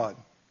God,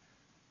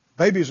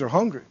 babies are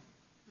hungry.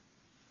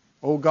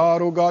 Oh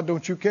God,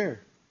 don't you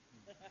care?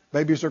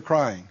 Babies are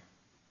crying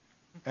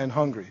and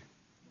hungry.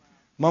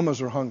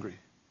 Mamas are hungry.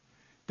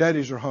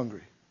 Daddies are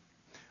hungry.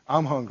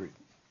 I'm hungry.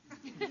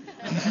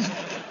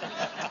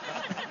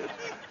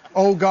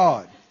 Oh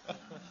God.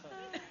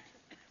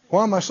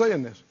 Why am I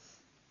saying this?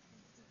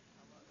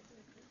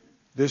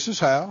 This is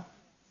how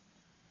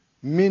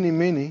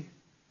many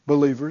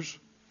believers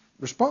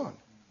respond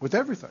with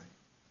everything.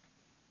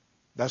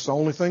 That's the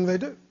only thing they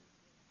do.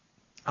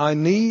 I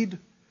need,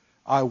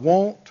 I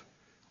want,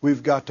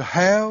 we've got to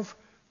have,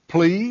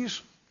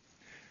 please.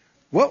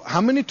 Well,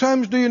 how many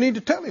times do you need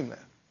to tell him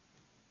that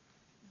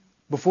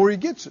before he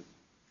gets it?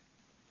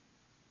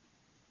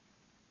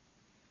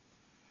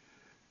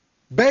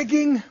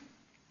 Begging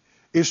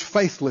is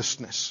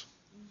faithlessness.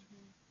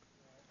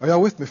 Are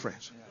y'all with me,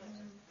 friends?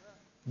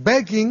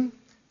 Begging,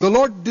 the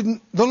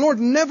Lord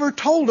never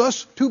told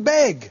us to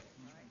beg.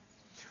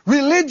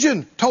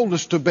 Religion told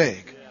us to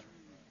beg.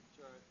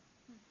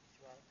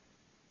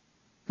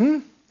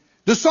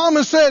 The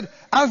psalmist said,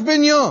 I've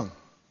been young.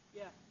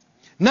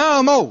 Now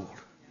I'm old.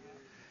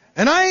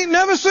 And I ain't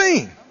never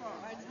seen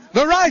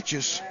the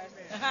righteous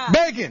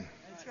begging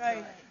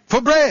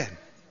for bread.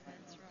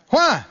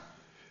 Why?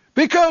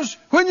 Because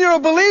when you're a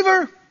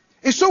believer,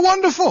 it's so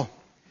wonderful.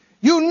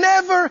 You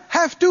never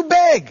have to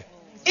beg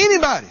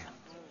anybody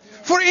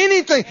for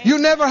anything. You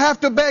never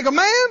have to beg a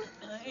man,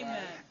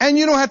 and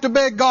you don't have to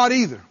beg God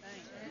either.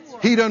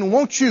 He doesn't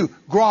want you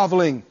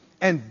groveling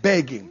and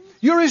begging.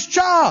 You're His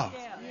child.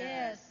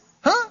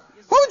 Huh?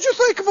 What would you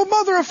think of a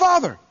mother or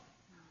father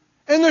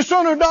and their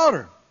son or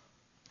daughter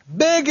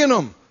begging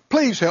them,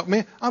 please help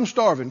me, I'm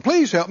starving,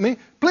 please help me,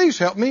 please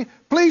help me,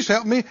 please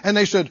help me. And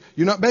they said,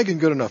 you're not begging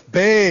good enough.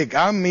 Beg,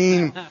 I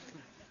mean,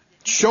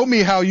 show me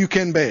how you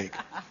can beg.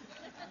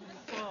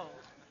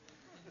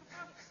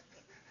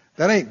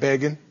 That ain't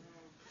begging.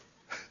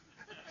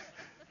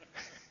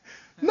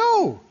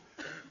 No.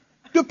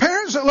 Do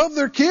parents that love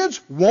their kids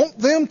want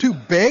them to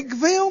beg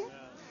them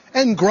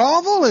and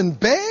grovel and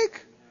beg?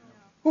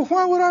 Well,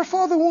 why would our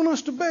Father want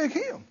us to beg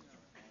Him?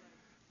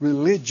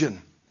 Religion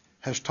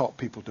has taught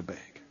people to beg.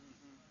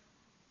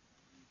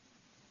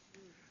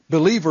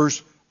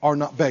 Believers are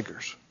not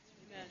beggars.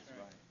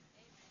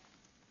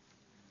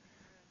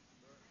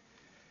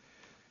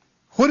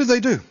 What did they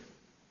do?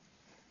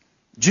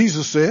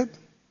 Jesus said,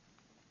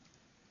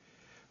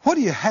 what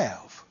do you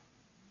have?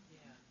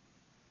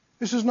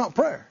 This is not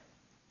prayer.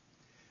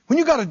 When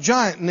you got a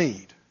giant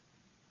need,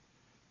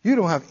 you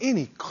don't have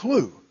any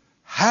clue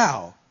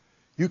how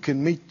you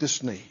can meet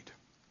this need.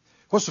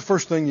 What's the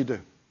first thing you do?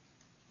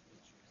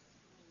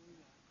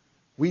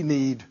 We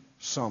need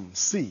some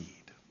seed.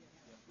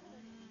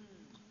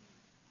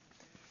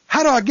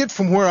 How do I get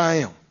from where I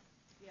am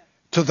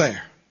to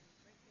there?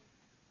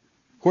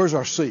 Where's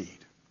our seed?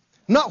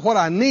 Not what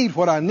I need,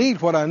 what I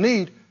need, what I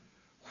need.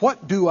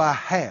 What do I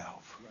have?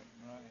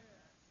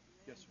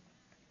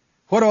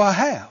 What do I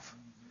have?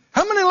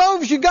 How many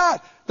loaves you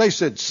got? They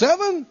said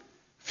 7,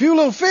 a few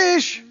little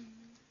fish.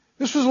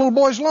 This was a little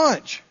boy's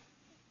lunch.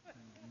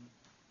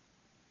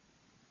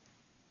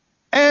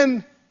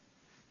 And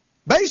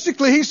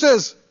basically he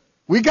says,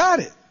 we got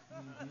it.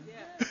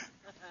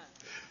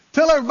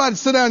 Tell everybody to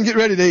sit down and get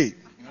ready to eat.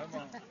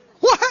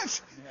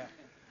 What?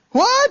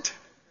 What?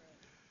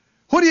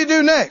 What do you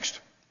do next?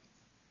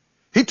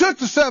 He took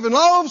the 7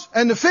 loaves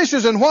and the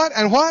fishes and what?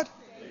 And what?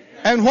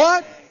 And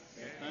what?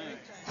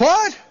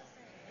 What?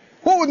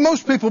 What would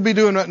most people be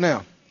doing right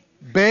now?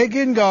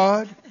 Begging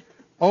God,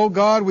 oh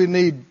God, we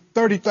need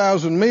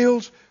 30,000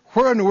 meals.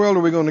 Where in the world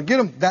are we going to get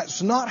them?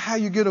 That's not how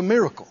you get a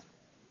miracle.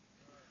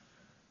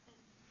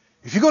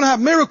 If you're going to have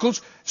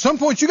miracles, at some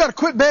point you got to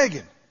quit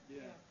begging.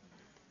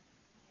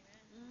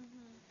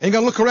 And you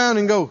got to look around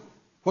and go,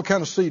 what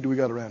kind of seed do we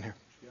got around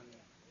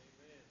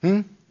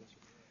here?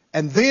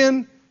 And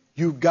then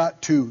you've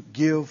got to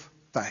give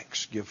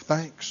thanks. Give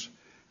thanks.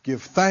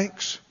 Give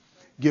thanks.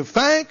 Give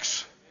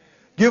thanks.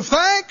 Give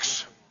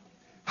thanks.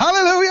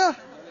 Hallelujah.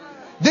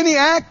 Then he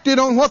acted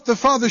on what the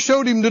Father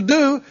showed him to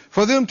do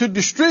for them to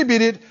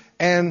distribute it,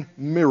 and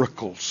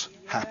miracles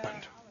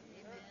happened.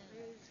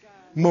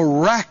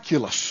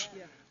 Miraculous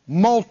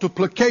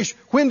multiplication.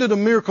 When did a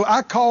miracle?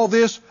 I call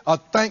this a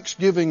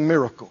Thanksgiving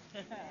miracle.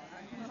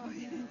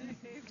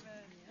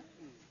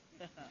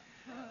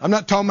 I'm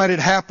not talking about it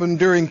happened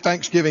during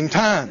Thanksgiving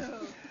time.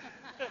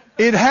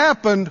 It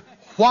happened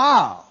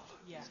while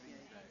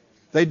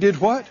they did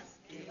what?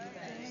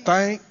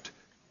 Thanked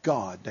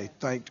God. They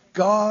thanked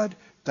God.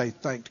 They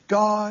thanked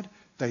God.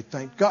 They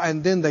thanked God.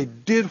 And then they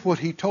did what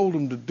He told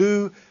them to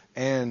do,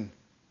 and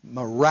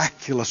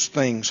miraculous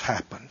things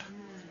happened.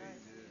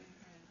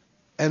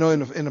 And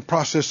in the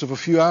process of a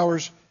few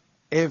hours,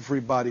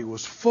 everybody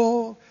was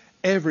full.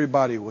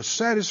 Everybody was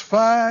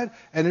satisfied,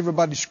 and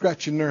everybody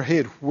scratching their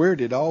head, where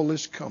did all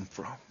this come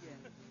from?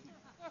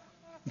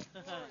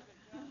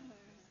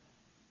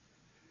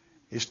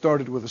 It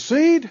started with a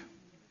seed.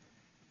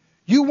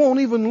 You won't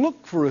even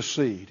look for a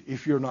seed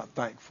if you're not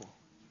thankful.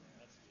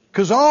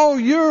 Because all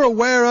you're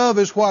aware of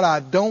is what I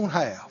don't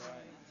have,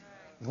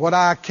 what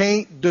I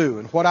can't do,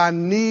 and what I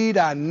need.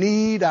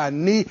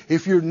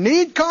 If you're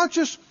need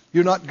conscious,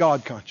 you're not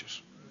God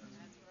conscious.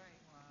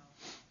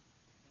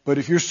 But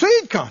if you're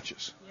seed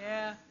conscious,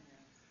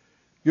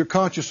 you're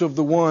conscious of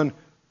the one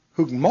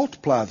who can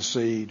multiply the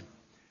seed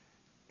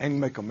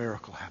and make a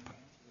miracle happen.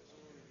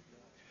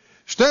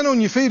 Stand on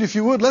your feet if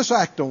you would. Let's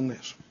act on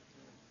this.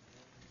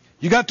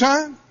 You got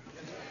time?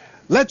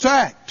 Let's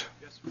act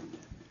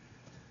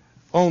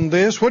on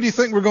this. What do you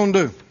think we're going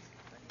to do?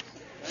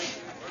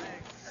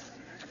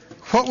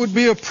 What would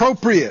be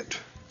appropriate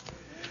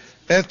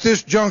at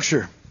this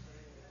juncture?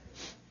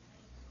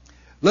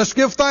 Let's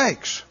give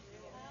thanks.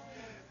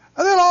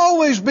 And there'll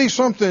always be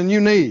something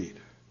you need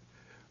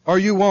or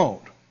you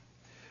won't.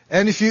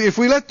 And if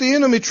we let the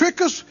enemy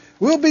trick us,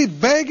 we'll be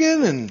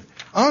begging and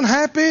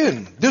unhappy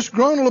and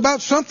disgruntled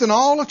about something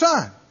all the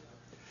time.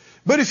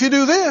 But if you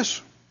do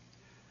this,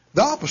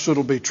 the opposite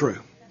will be true.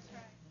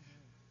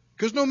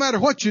 Because no matter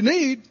what you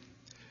need,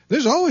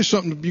 there's always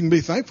something you can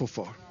be thankful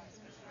for.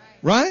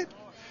 Right?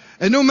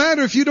 And no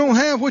matter if you don't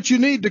have what you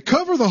need to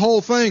cover the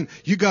whole thing,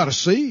 you got a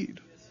seed.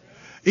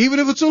 Even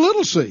if it's a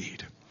little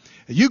seed.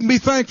 And you can be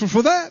thankful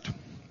for that.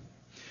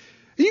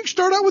 And you can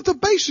start out with the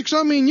basics.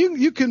 I mean,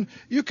 you can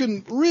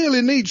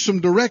really need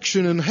some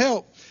direction and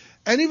help.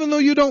 And even though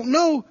you don't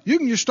know, you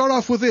can just start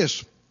off with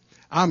this.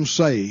 I'm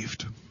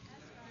saved.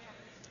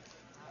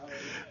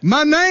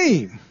 My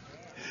name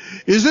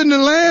is in the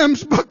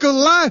Lamb's Book of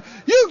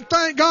Life. You can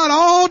thank God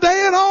all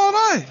day and all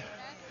night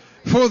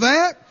for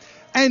that.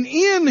 And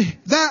in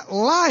that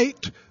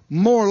light,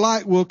 more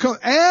light will come.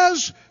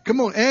 As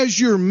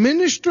you're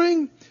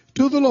ministering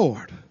to the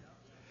Lord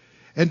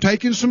and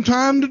taking some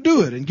time to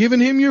do it and giving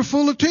Him your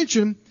full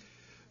attention,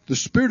 the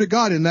Spirit of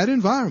God in that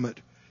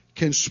environment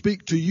can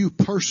speak to you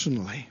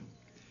personally,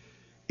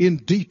 in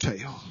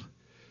detail,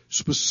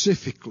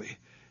 specifically,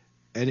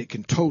 and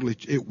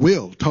it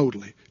will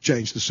totally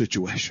change the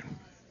situation.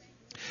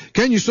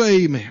 Can you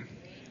say amen?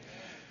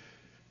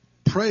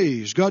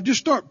 Praise God. Just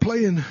start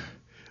playing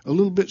a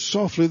little bit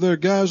softly there,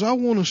 guys. I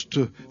want us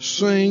to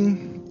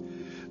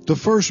sing the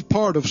first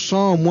part of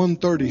Psalm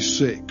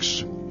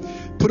 136.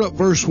 Put up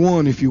verse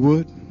 1 if you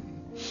would.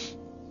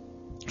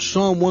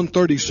 Psalm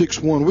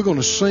 136:1. We're going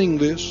to sing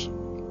this.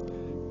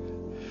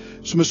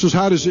 Somebody says,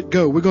 how does it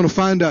go? We're going to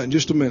find out in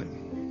just a minute.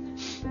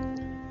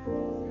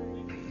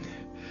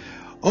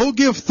 Oh,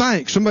 give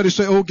thanks. Somebody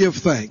say, oh, give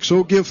thanks.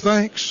 Oh, give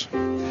thanks.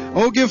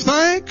 Oh, give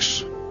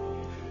thanks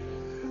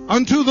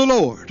unto the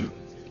Lord.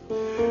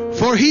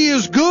 For He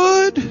is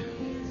good,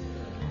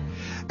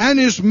 and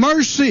His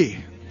mercy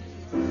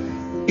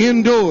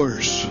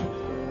endures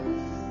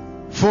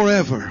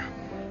forever.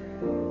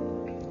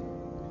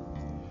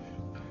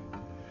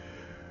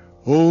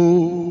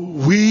 Oh,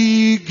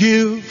 we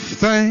give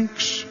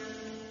thanks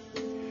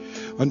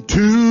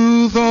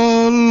unto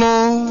the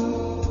Lord.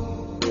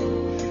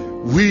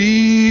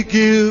 We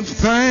give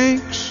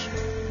thanks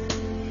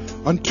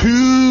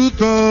unto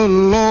the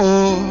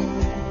Lord.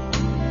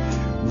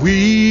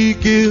 We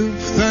give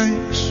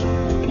thanks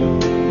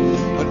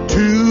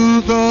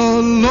unto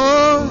the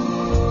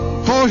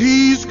Lord, for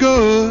He's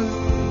good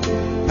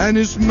and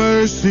His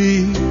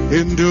mercy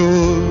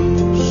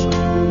endures.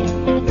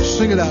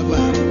 Sing it out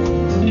loud.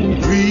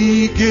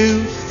 We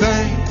give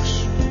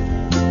thanks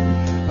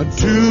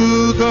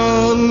unto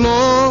the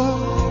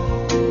Lord.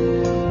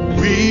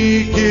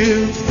 We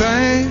give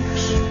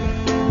thanks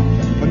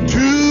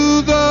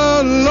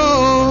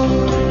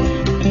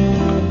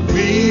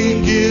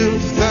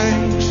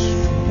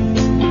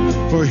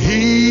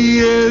He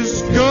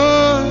is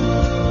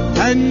good,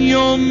 and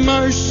your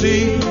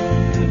mercy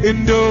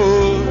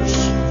endures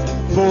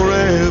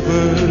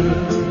forever.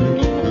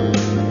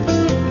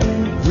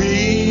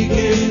 We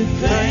give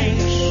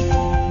thanks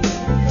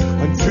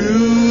unto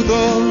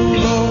the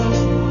Lord.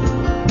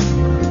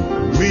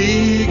 We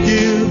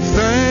give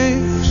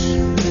thanks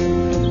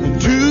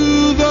unto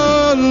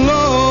the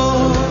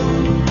Lord.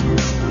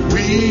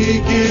 We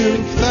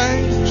give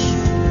thanks,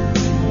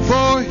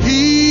 for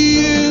He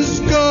is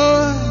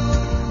good,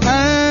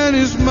 and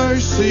His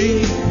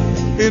mercy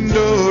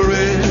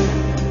endureth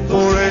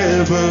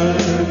forever.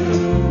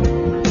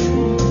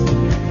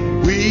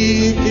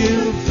 We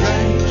give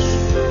thanks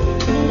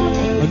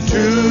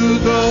unto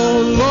the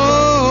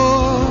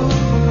Lord.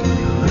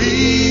 We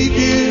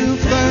give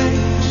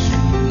thanks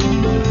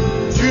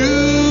to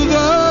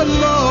the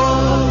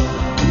Lord.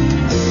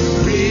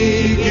 We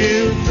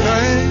give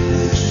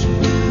thanks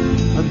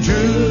unto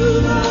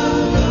the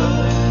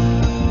Lord.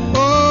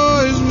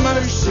 Oh, His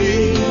mercy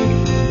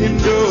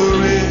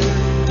endureth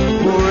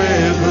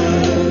forever.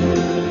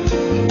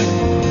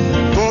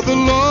 For the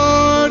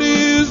Lord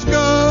is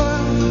good.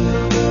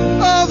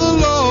 Oh, the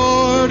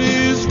Lord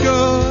is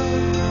good,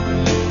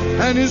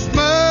 and His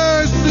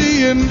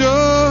mercy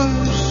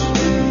endures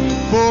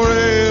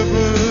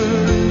forever.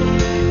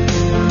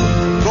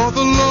 For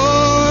the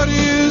Lord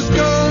is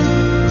good.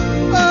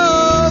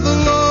 Oh, the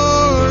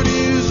Lord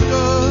is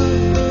good,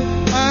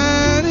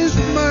 and His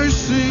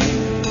mercy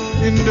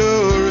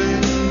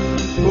endureth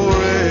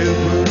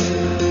forever.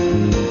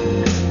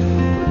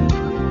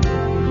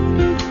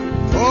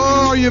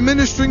 Oh, are you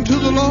ministering to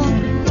the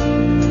Lord?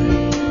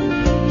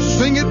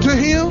 Sing it to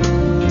Him.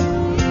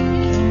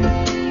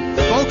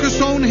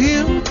 Focus on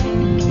Him.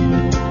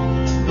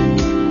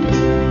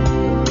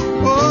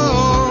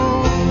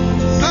 Oh,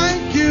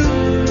 thank you,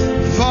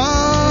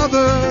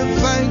 Father.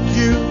 Thank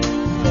you,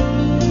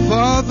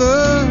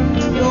 Father.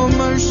 Your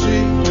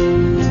mercy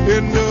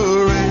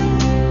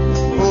endureth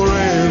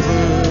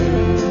forever.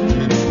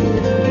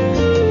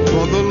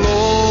 For the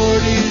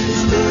Lord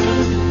is good.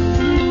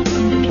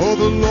 Oh,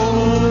 the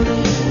Lord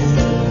is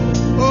good.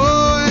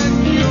 Oh, and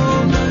your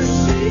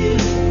mercy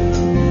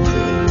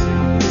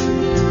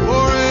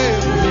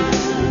forever.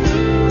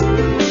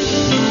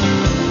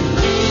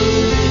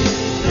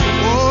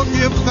 Oh,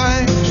 give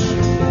thanks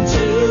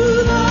to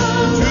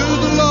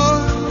the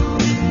Lord,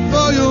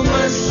 for your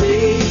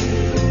mercy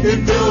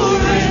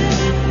endureth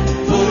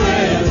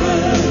forever.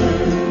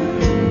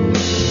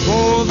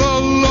 For the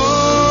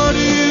Lord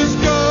is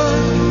good.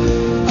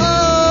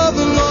 Oh,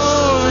 the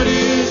Lord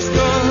is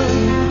good,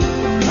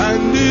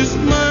 and His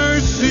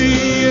mercy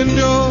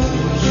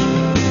endures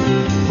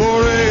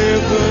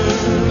forever.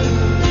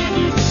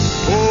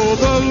 Oh,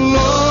 the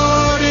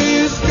Lord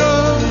is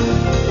good.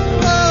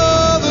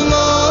 Oh, the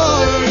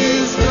Lord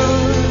is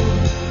good,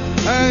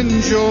 and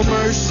your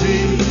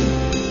mercy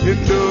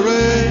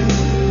endureth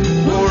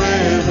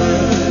forever.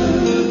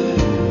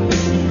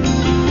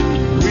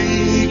 We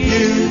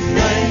give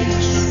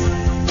thanks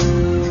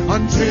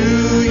unto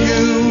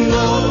you,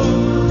 Lord.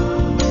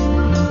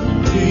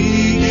 We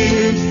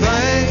give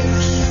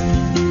thanks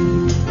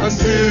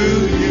unto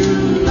you,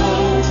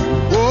 Lord.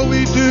 Oh,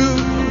 we do.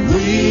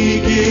 We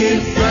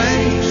give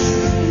thanks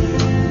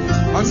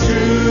unto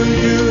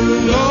you,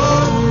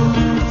 Lord,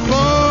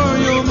 for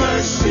your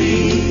mercy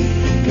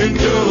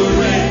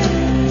endureth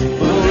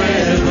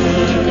forever.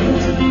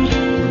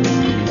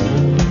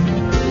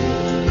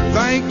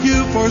 Thank you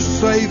for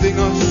saving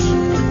us.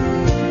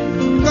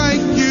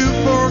 Thank you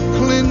for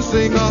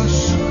cleansing us.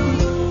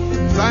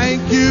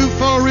 Thank you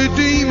for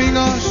redeeming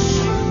us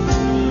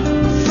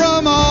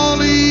from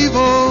all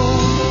evil.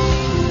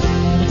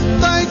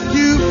 Thank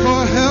you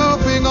for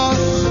helping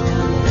us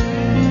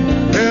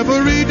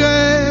every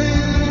day.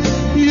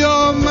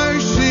 Your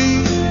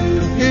mercy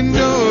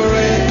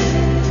endureth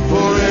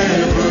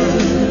forever.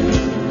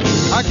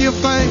 I give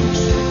thanks.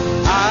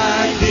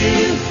 I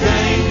give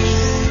thanks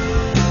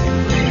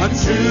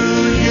unto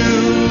you,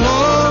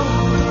 Lord.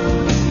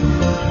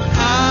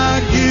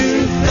 I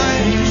give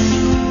thanks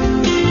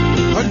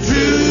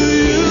unto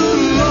you,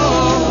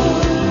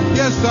 Lord.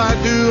 Yes, I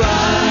do. I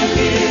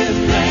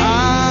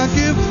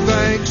give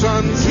thanks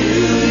unto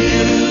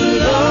you,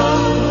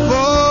 Lord,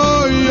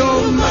 for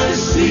your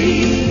mercy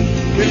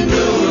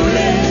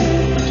endureth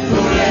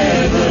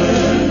forever.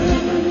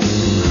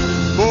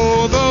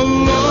 For the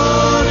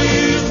Lord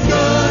is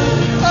good.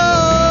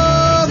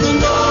 Oh, the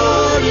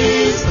Lord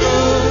is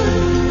good,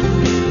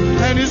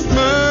 and His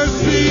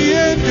mercy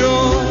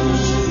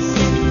endures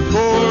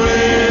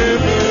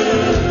forever.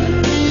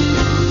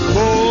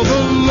 For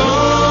the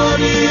Lord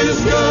is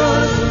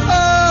good. Oh,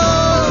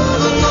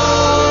 the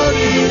Lord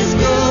is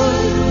good,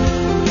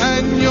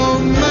 and your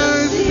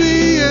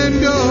mercy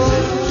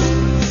endures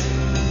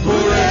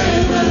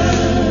forever.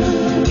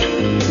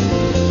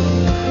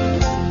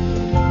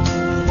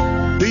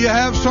 Do you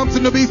have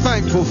something to be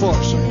thankful for,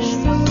 saints?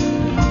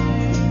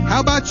 How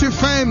about your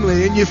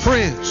family and your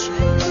friends?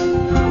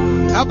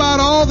 How about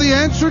all the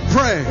answered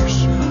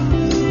prayers?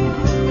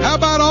 How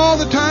about all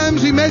the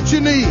times He met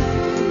your need?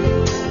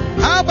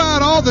 How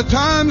about all the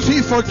times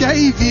He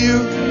forgave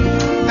you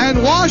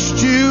and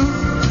washed you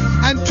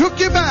and took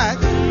you back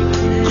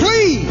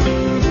clean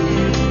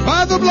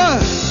by the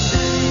blood?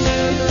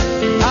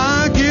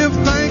 I give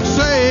thanks,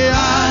 say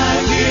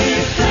I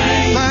give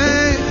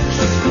thanks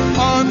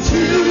unto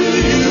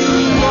you,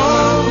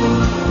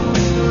 Lord.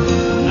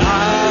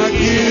 I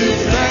give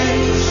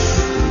thanks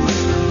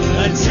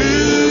unto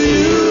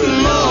you,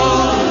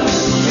 Lord.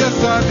 Yes,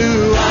 I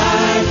do.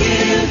 I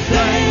give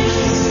thanks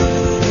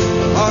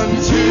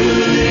unto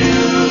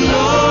you,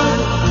 Lord,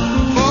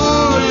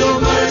 for your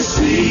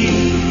mercy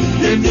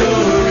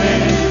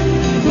endureth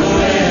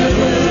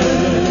forever.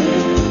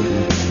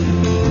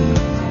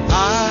 I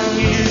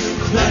give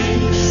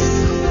thanks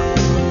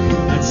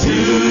unto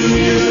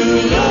you,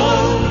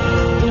 Lord.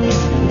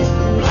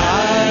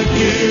 I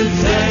give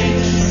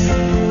thanks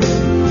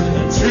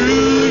unto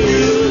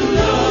you,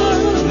 Lord.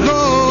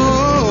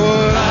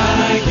 Lord, I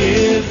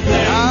give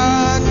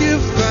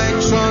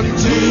thanks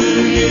unto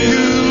you,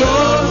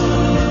 Lord,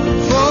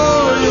 for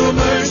your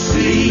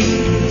mercy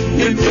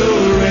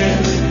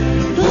endureth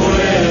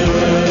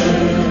forever.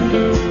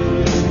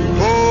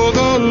 Oh,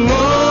 the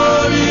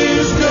Lord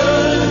is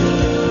good.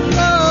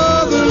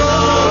 Oh, the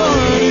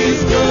Lord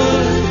is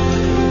good.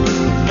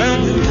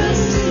 And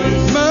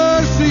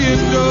mercy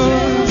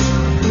endures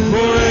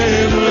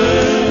forever.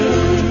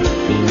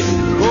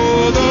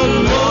 Oh, the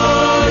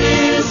Lord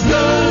is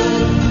good.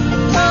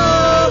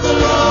 Oh, the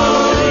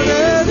Lord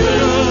is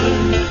good.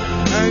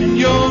 And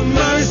your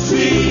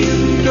mercy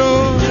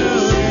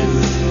endures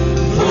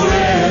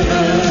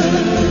forever.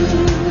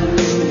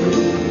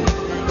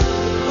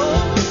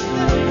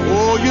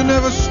 Oh, you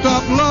never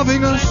stop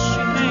loving us.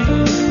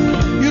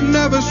 You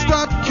never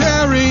stop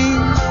caring.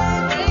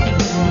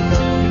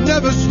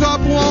 Never stop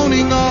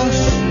wanting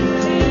us.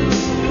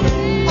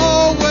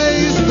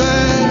 Always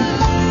there.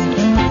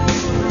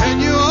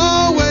 And you're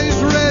always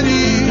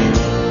ready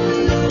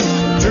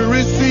to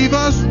receive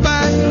us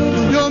back.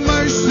 Your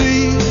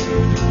mercy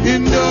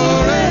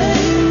endureth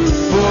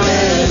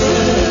forever.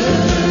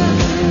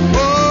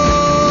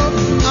 Oh,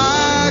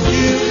 I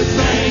give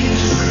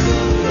thanks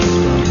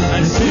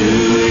unto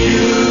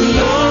you,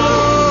 Lord.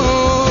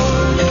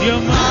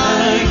 I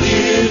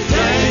give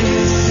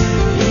thanks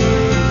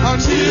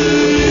unto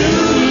you,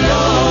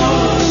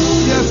 Lord.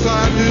 Yes, I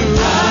do.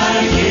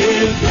 I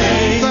give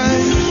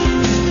thanks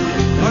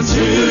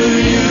unto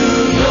you,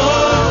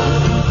 Lord,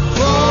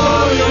 for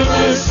your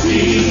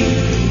mercy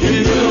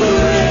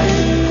endureth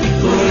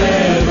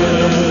forever.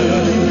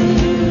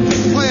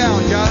 Play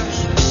out, guys.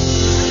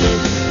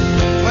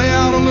 Play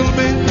out a little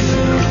bit.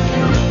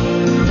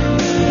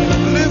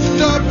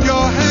 Lift up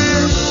your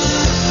hands.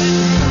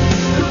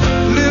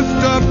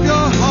 Lift up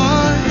your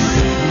hearts.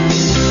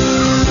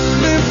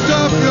 Lift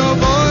up your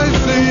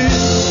voices.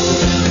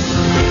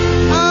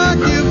 I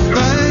give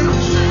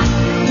thanks.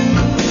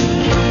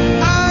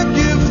 I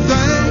give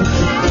thanks.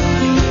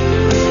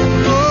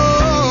 Oh,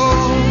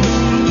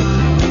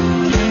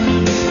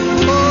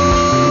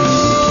 oh,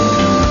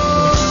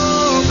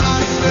 I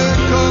said,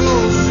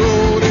 Colosso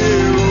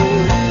Deo,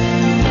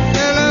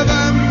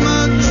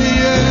 Elevamantie,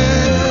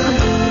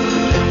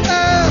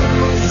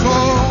 Eroso,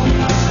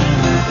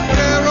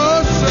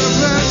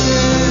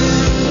 Erosavete,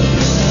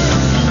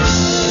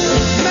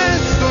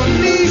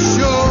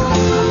 Mestonisho,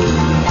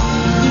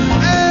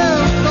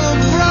 El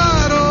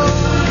Comprado,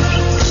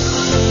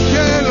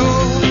 Cielo,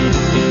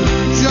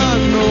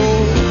 Gianno,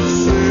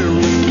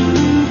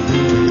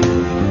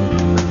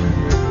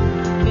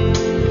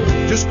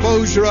 Just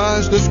close your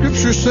eyes. The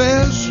scripture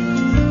says,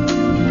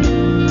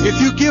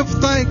 if you give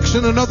thanks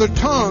in another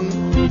tongue,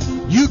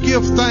 you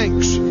give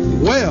thanks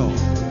well.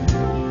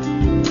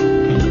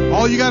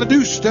 All you got to do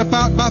is step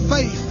out by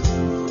faith.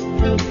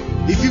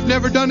 If you've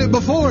never done it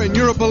before and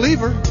you're a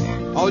believer,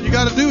 all you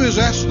got to do is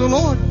ask the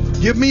Lord,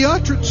 give me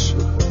utterance,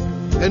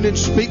 and then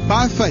speak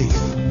by faith.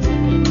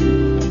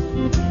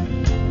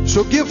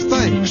 So give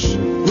thanks.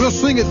 We'll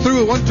sing it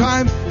through one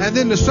time, and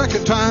then the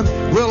second time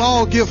we'll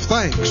all give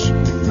thanks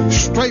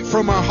straight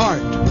from our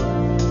heart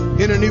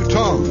in a new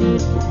tongue,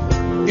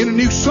 in a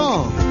new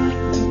song.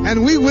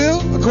 And we will,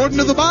 according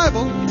to the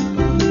Bible,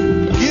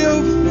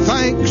 give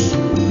thanks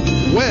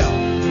well.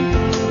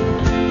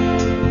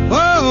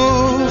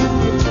 Oh,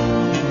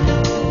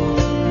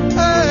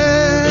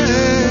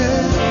 hey,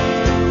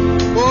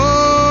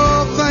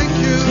 oh, thank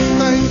you,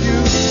 thank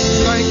you,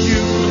 thank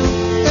you.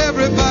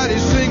 Everybody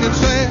sing and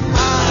say,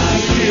 I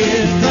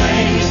give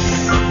thanks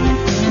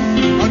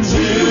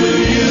unto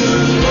you,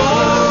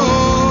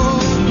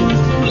 Lord.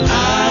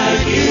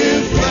 I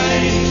give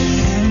thanks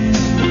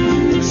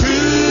to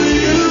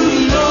you,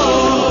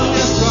 Lord.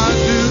 Yes, I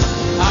do.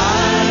 I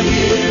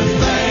give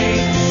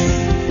thanks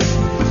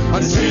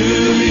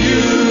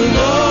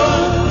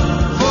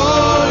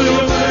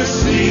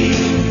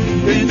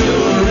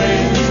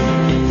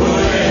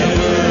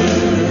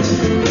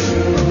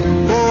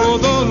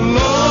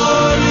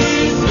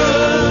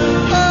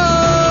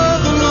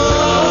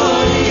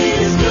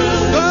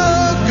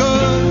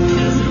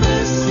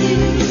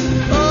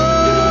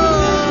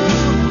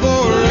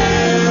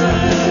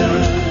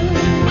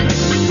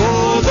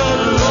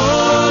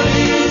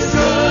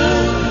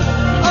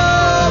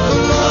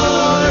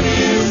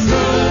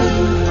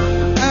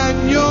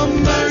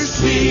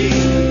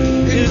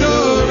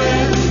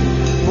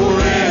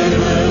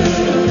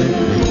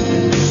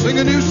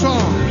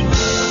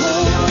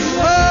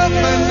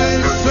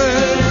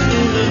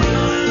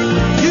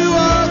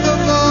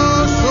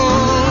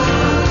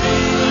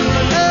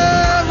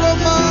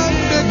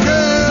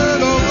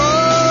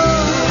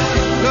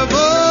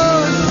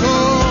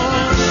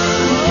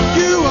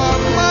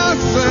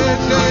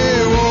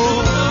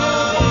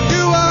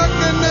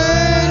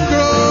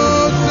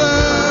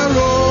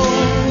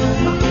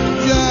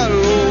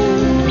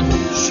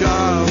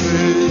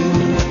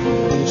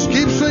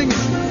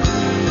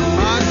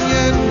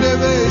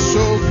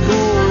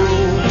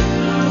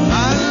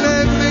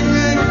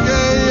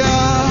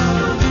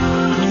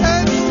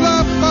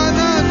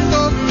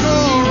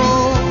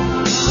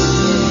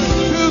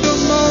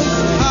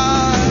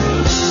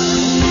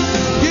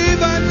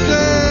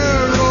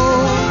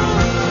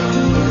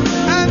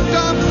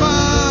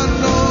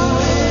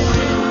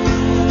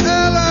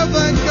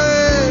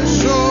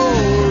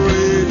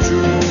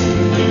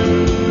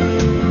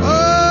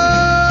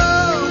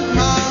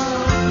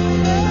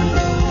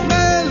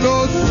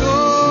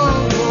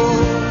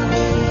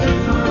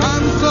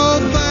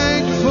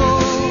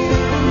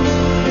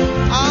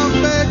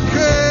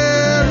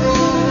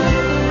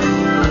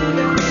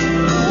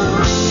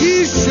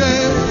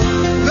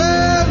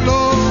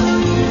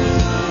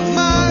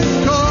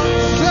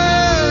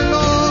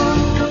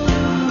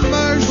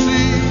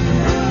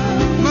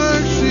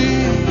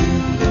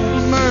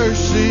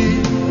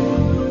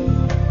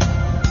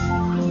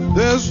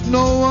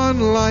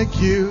like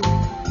you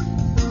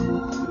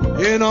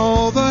in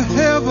all the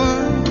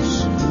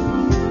heavens.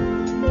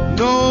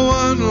 No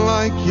one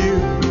like you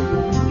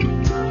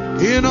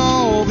in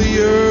all the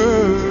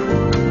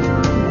earth.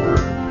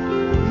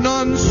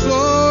 None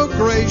so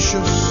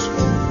gracious,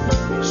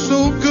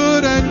 so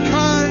good and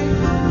kind.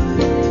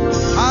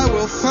 I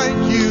will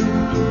thank you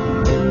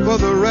for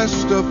the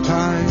rest of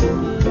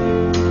time.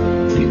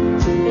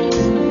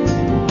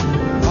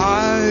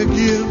 I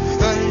give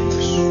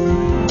thanks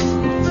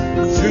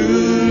to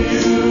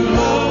you,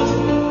 Lord.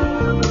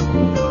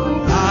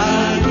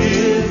 I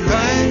give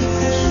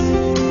thanks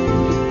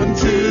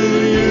unto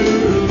you,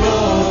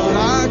 Lord.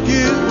 I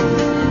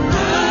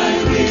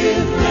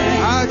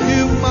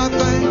give my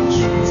thanks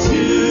to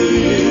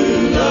you,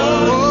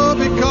 Lord. Oh,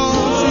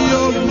 because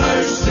your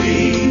mercy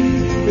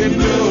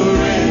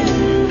endureth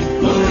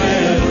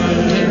forever.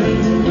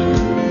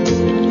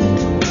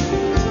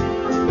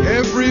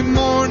 Every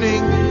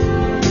morning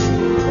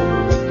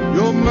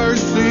your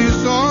mercies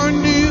are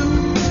new.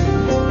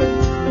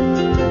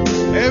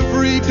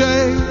 Every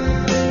day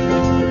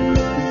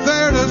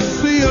there to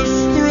see us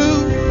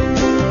through.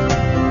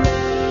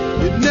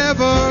 You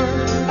never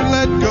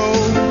let go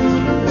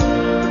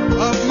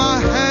of my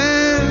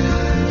hand,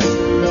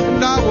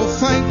 and I will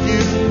thank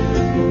you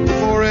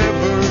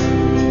forever,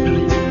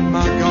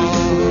 my God.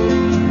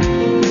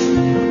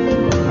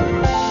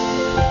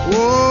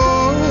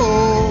 Whoa,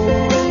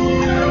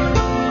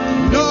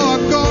 no,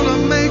 I'm gonna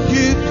make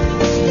it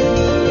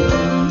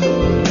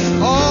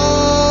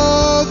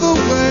all the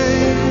way,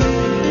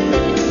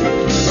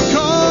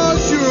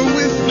 because you're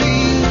with me.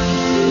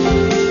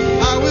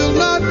 I will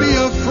not be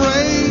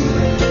afraid.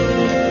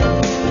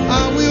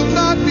 I will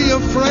not be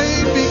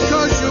afraid,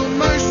 because your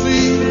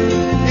mercy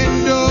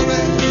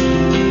endureth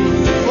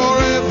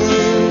forever.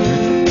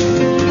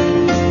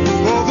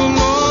 For the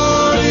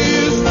Lord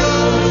is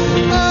good.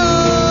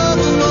 Oh,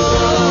 the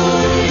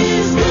Lord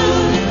is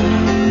good.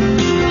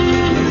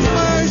 His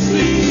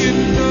mercy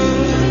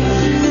endureth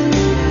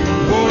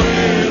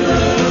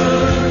forever.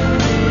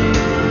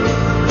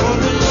 For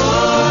the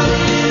Lord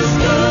is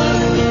good.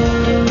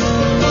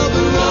 For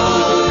the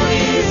Lord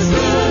is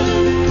good.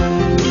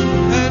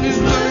 And his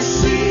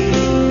mercy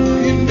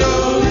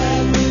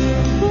endureth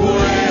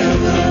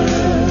forever.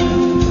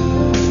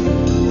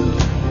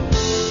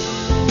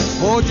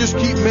 Oh, just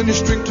keep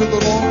ministering to the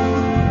Lord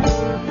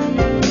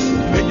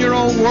in your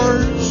own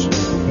words,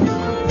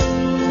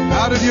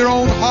 out of your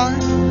own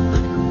heart.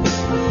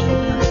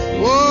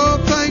 Oh,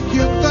 thank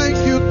you, thank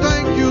you,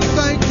 thank you,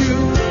 thank you.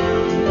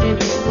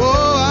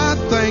 Oh, I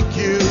thank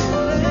you.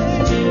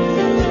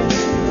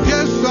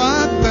 Yes,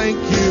 I thank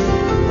you.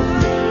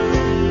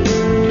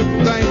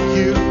 Thank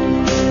you.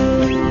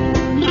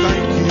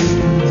 Thank you.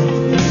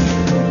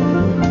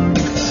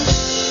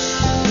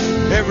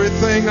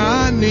 Everything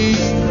I need,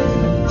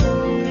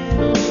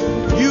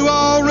 you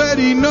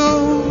already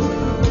know.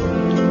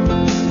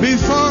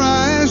 Before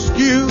I ask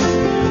you,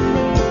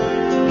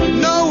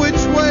 know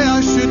which way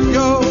I should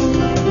go.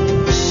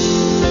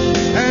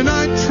 And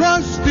I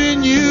trust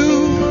in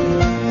you.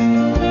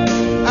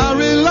 I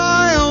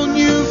rely on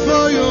you,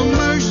 for your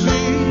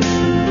mercy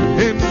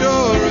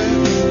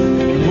endureth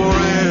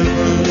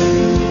forever.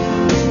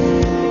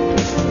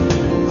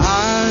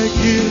 I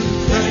give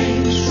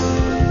thanks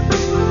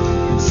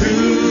to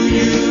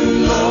you,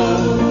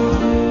 Lord.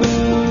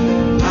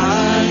 I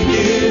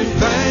give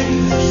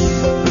thanks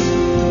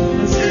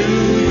to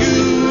you,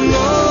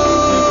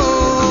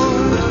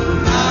 Lord.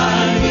 I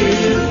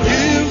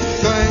give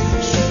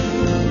thanks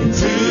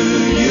to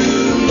you,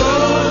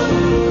 Lord,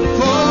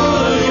 for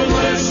your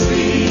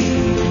mercy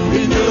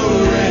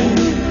endureth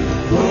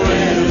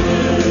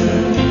forever.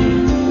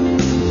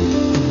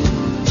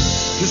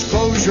 Just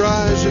close your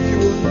eyes if you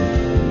would.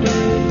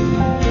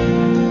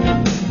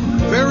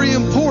 Very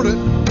important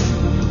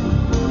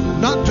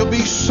not to be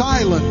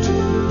silent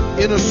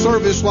in a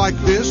service like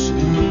this.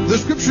 The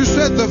scripture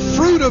said, the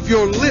fruit of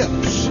your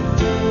lips,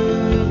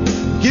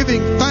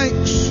 giving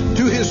thanks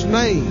to his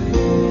name.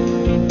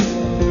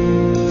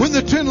 When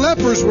the 10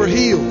 lepers were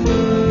healed,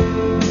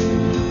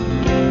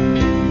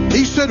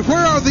 he said,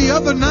 where are the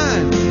other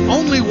 9?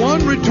 Only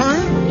one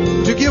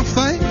returned to give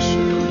thanks?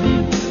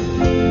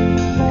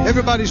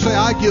 Everybody say,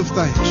 I give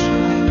thanks.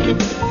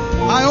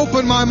 I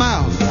open my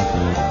mouth,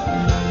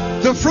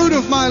 the fruit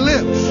of my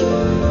lips,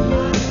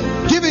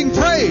 giving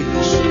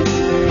praise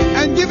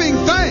and giving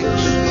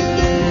thanks.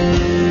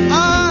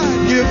 I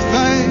give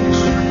thanks.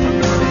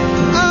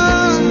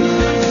 I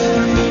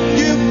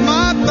give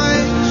my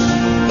thanks,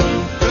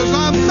 'cause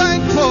I'm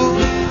thankful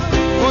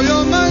for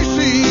your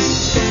mercy.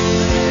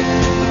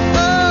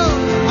 Oh,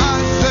 I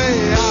say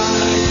I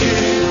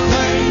give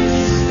thanks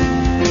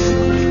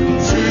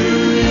to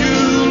you,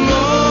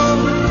 Lord.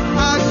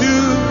 I do.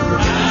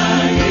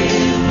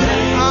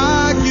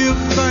 I give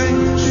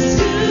thanks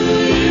to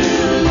you,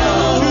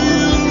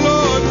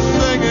 Lord.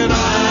 Sing it.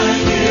 I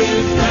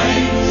give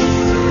thanks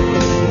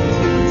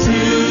to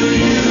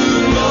you.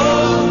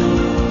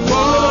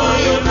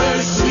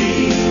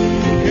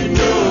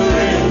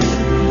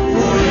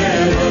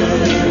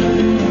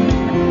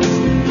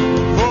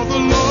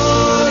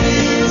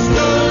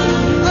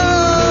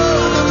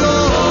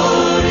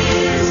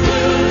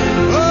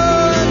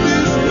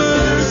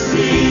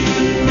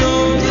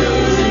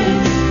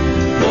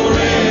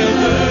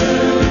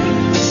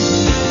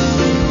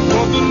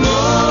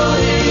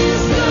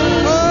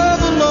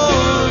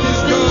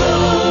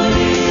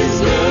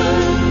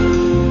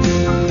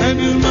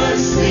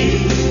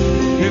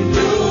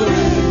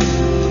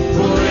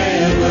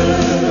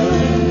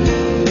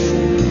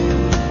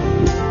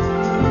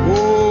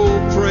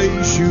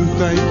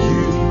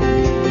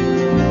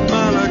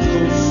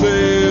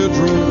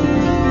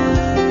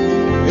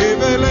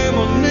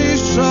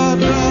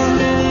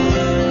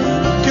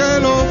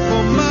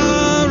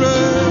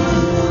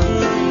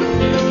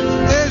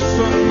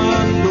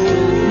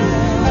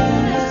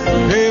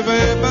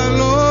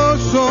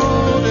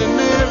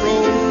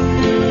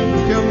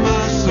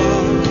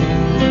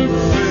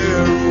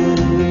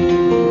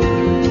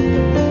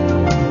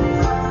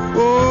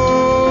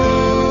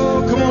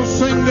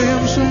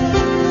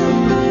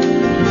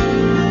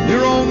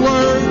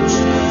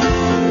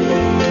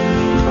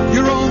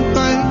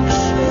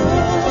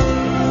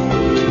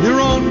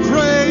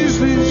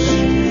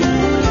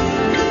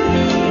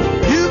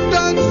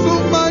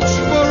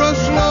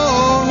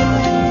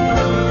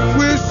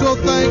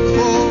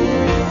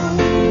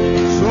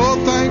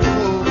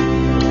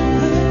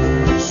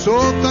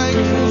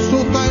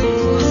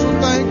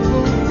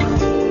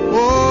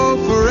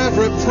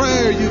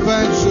 prayer you've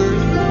answered,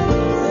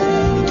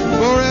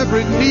 for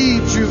every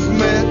need you've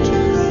met,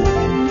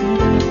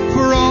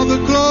 for all the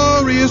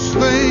glorious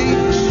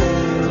things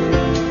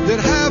that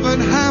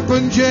haven't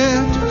happened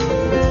yet.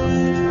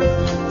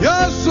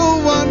 You're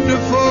so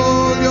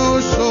wonderful,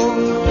 you're so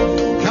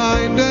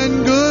kind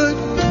and good,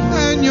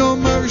 and your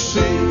mercy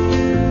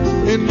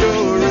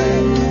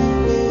enduring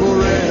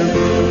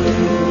forever.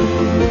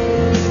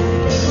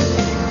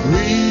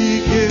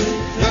 We give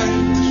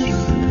thanks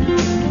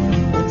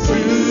to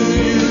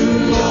you,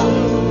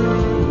 Lord.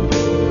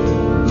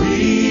 We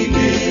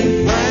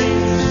give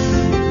thanks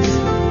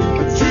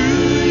to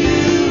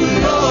you,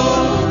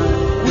 Lord.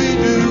 We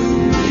do.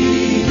 We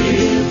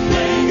give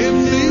thanks in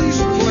these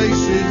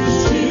places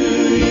to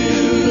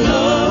you,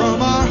 Lord.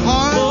 From our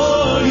hearts,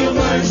 for your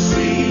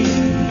mercy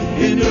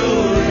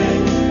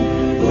enduring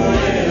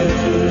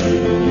forever.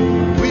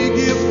 We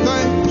give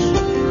thanks.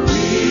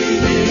 We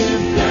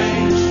give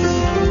thanks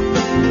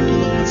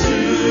to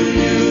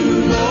you,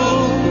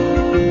 Lord.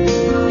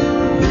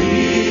 We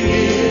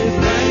give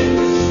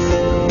thanks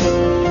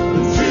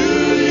to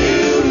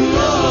you,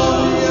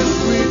 Lord. Yes,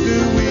 we do.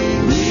 We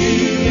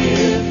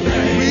give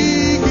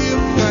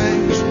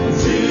thanks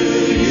to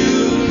you,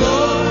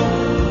 Lord,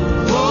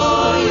 for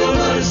your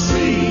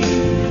mercy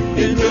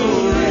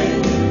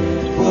enduring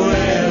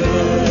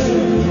forever.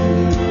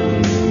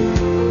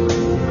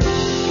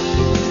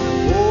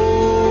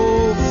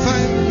 Oh,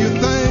 thank you,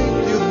 thank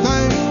you,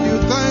 thank you,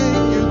 thank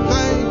you,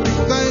 thank you,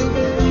 thank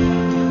you.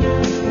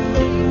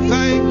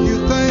 Thank you,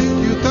 thank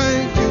you,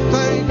 thank you,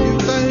 thank you,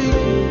 thank you.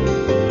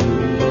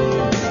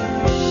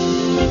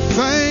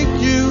 Thank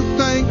you,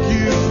 thank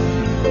you.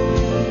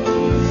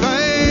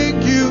 Thank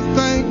you,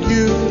 thank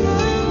you.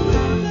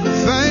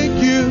 Thank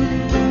you,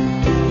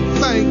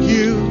 thank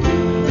you,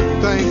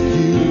 thank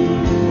you.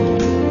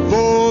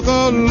 For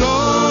the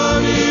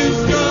Lord is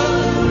good.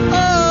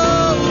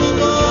 Oh, the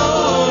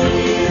Lord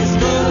is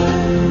good.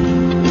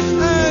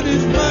 And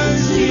His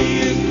mercy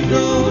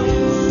endures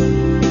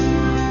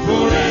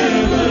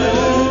forever.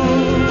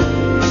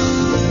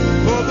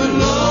 For the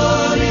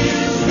Lord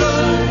is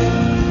good.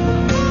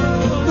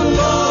 The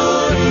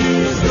Lord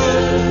is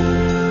good.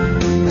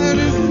 And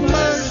His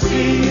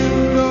mercy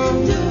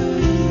endures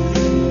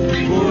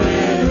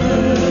forever.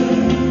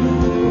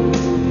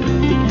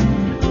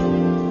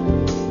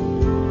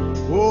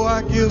 Oh,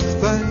 I give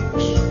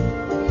thanks.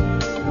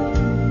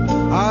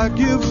 I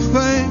give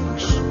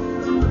thanks.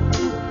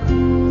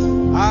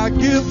 I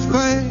give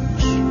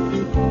thanks.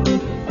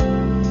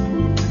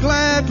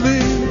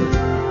 Gladly,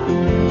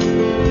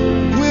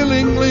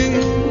 willingly,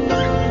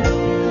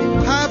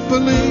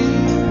 happily.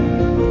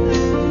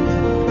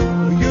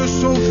 You're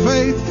so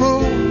faithful.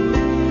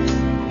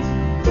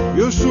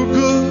 You're so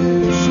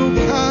good, so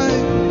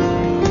kind.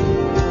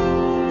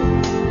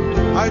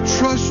 I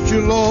trust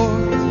you,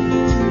 Lord.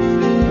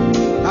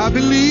 I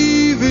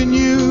believe in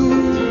you.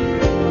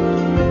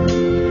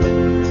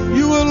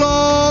 You will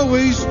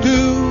always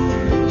do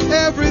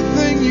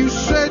everything you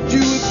said you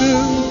would do.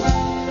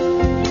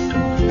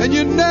 And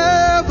you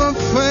never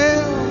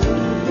fail.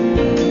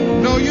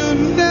 No, you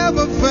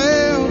never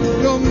fail.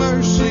 Your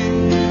mercy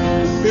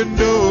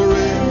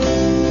enduring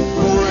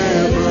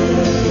forever.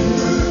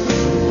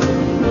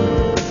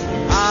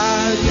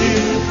 I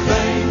give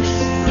thanks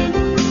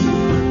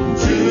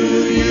to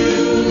you,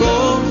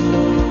 Lord.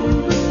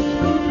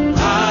 I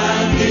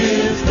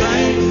give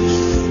thanks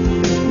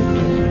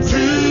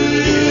to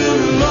you,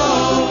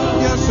 Lord.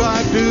 Yes, I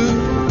do.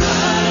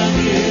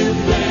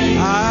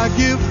 I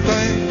give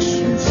thanks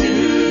to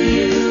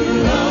you,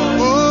 Lord.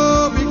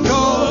 Oh,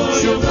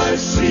 because your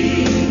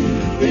mercy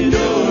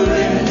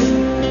enduring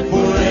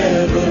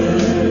forever.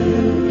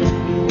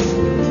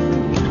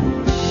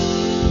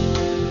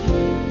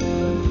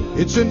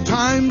 It's in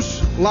times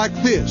like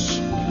this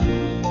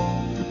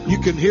you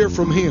can hear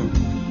from Him.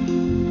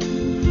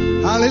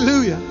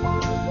 Hallelujah.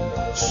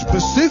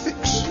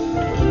 Specifics.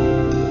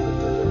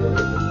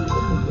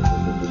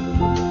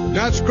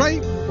 Now it's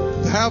great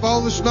to have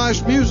all this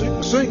nice music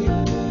and singing.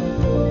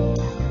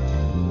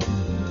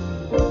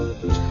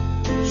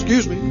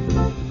 Excuse me.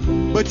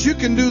 But you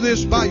can do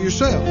this by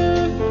yourself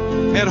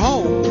at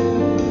home.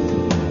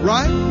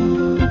 Right?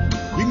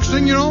 You can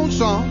sing your own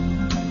song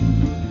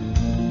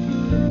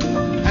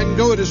and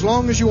go it as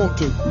long as you want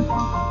to.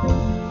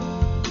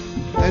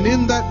 And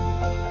in that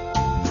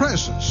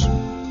presence,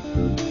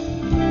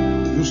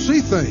 you'll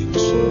see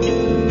things,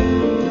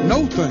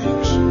 know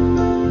things.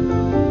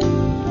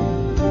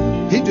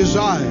 He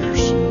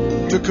desires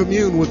to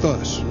commune with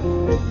us.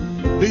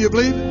 Do you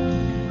believe it?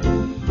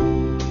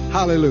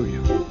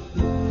 Hallelujah.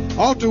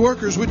 Altar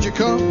workers, would you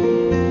come?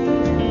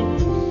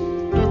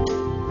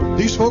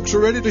 These folks are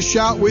ready to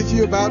shout with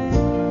you about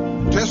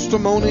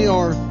testimony,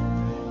 or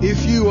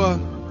if you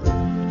want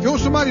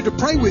somebody to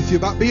pray with you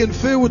about being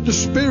filled with the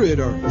Spirit,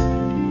 or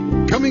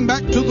coming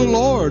back to the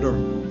Lord, or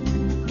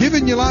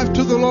giving your life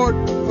to the Lord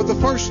for the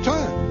first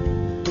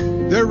time,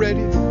 they're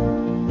ready.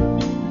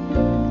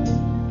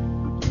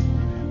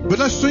 But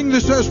let's sing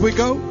this as we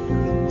go.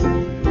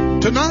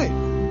 Tonight,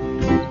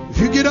 if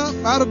you get up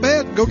out of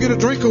bed, go get a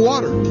drink of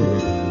water.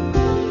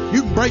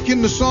 You can break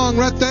into song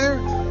right there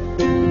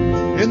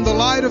in the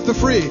light of the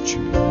fridge.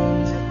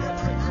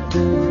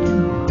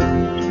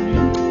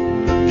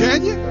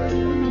 Can you?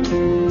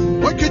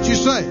 What could you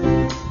say?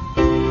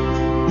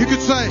 You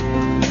could say,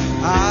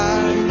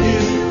 I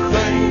give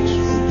thanks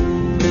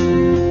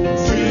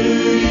to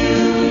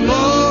you,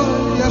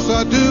 Lord. Yes,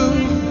 I do.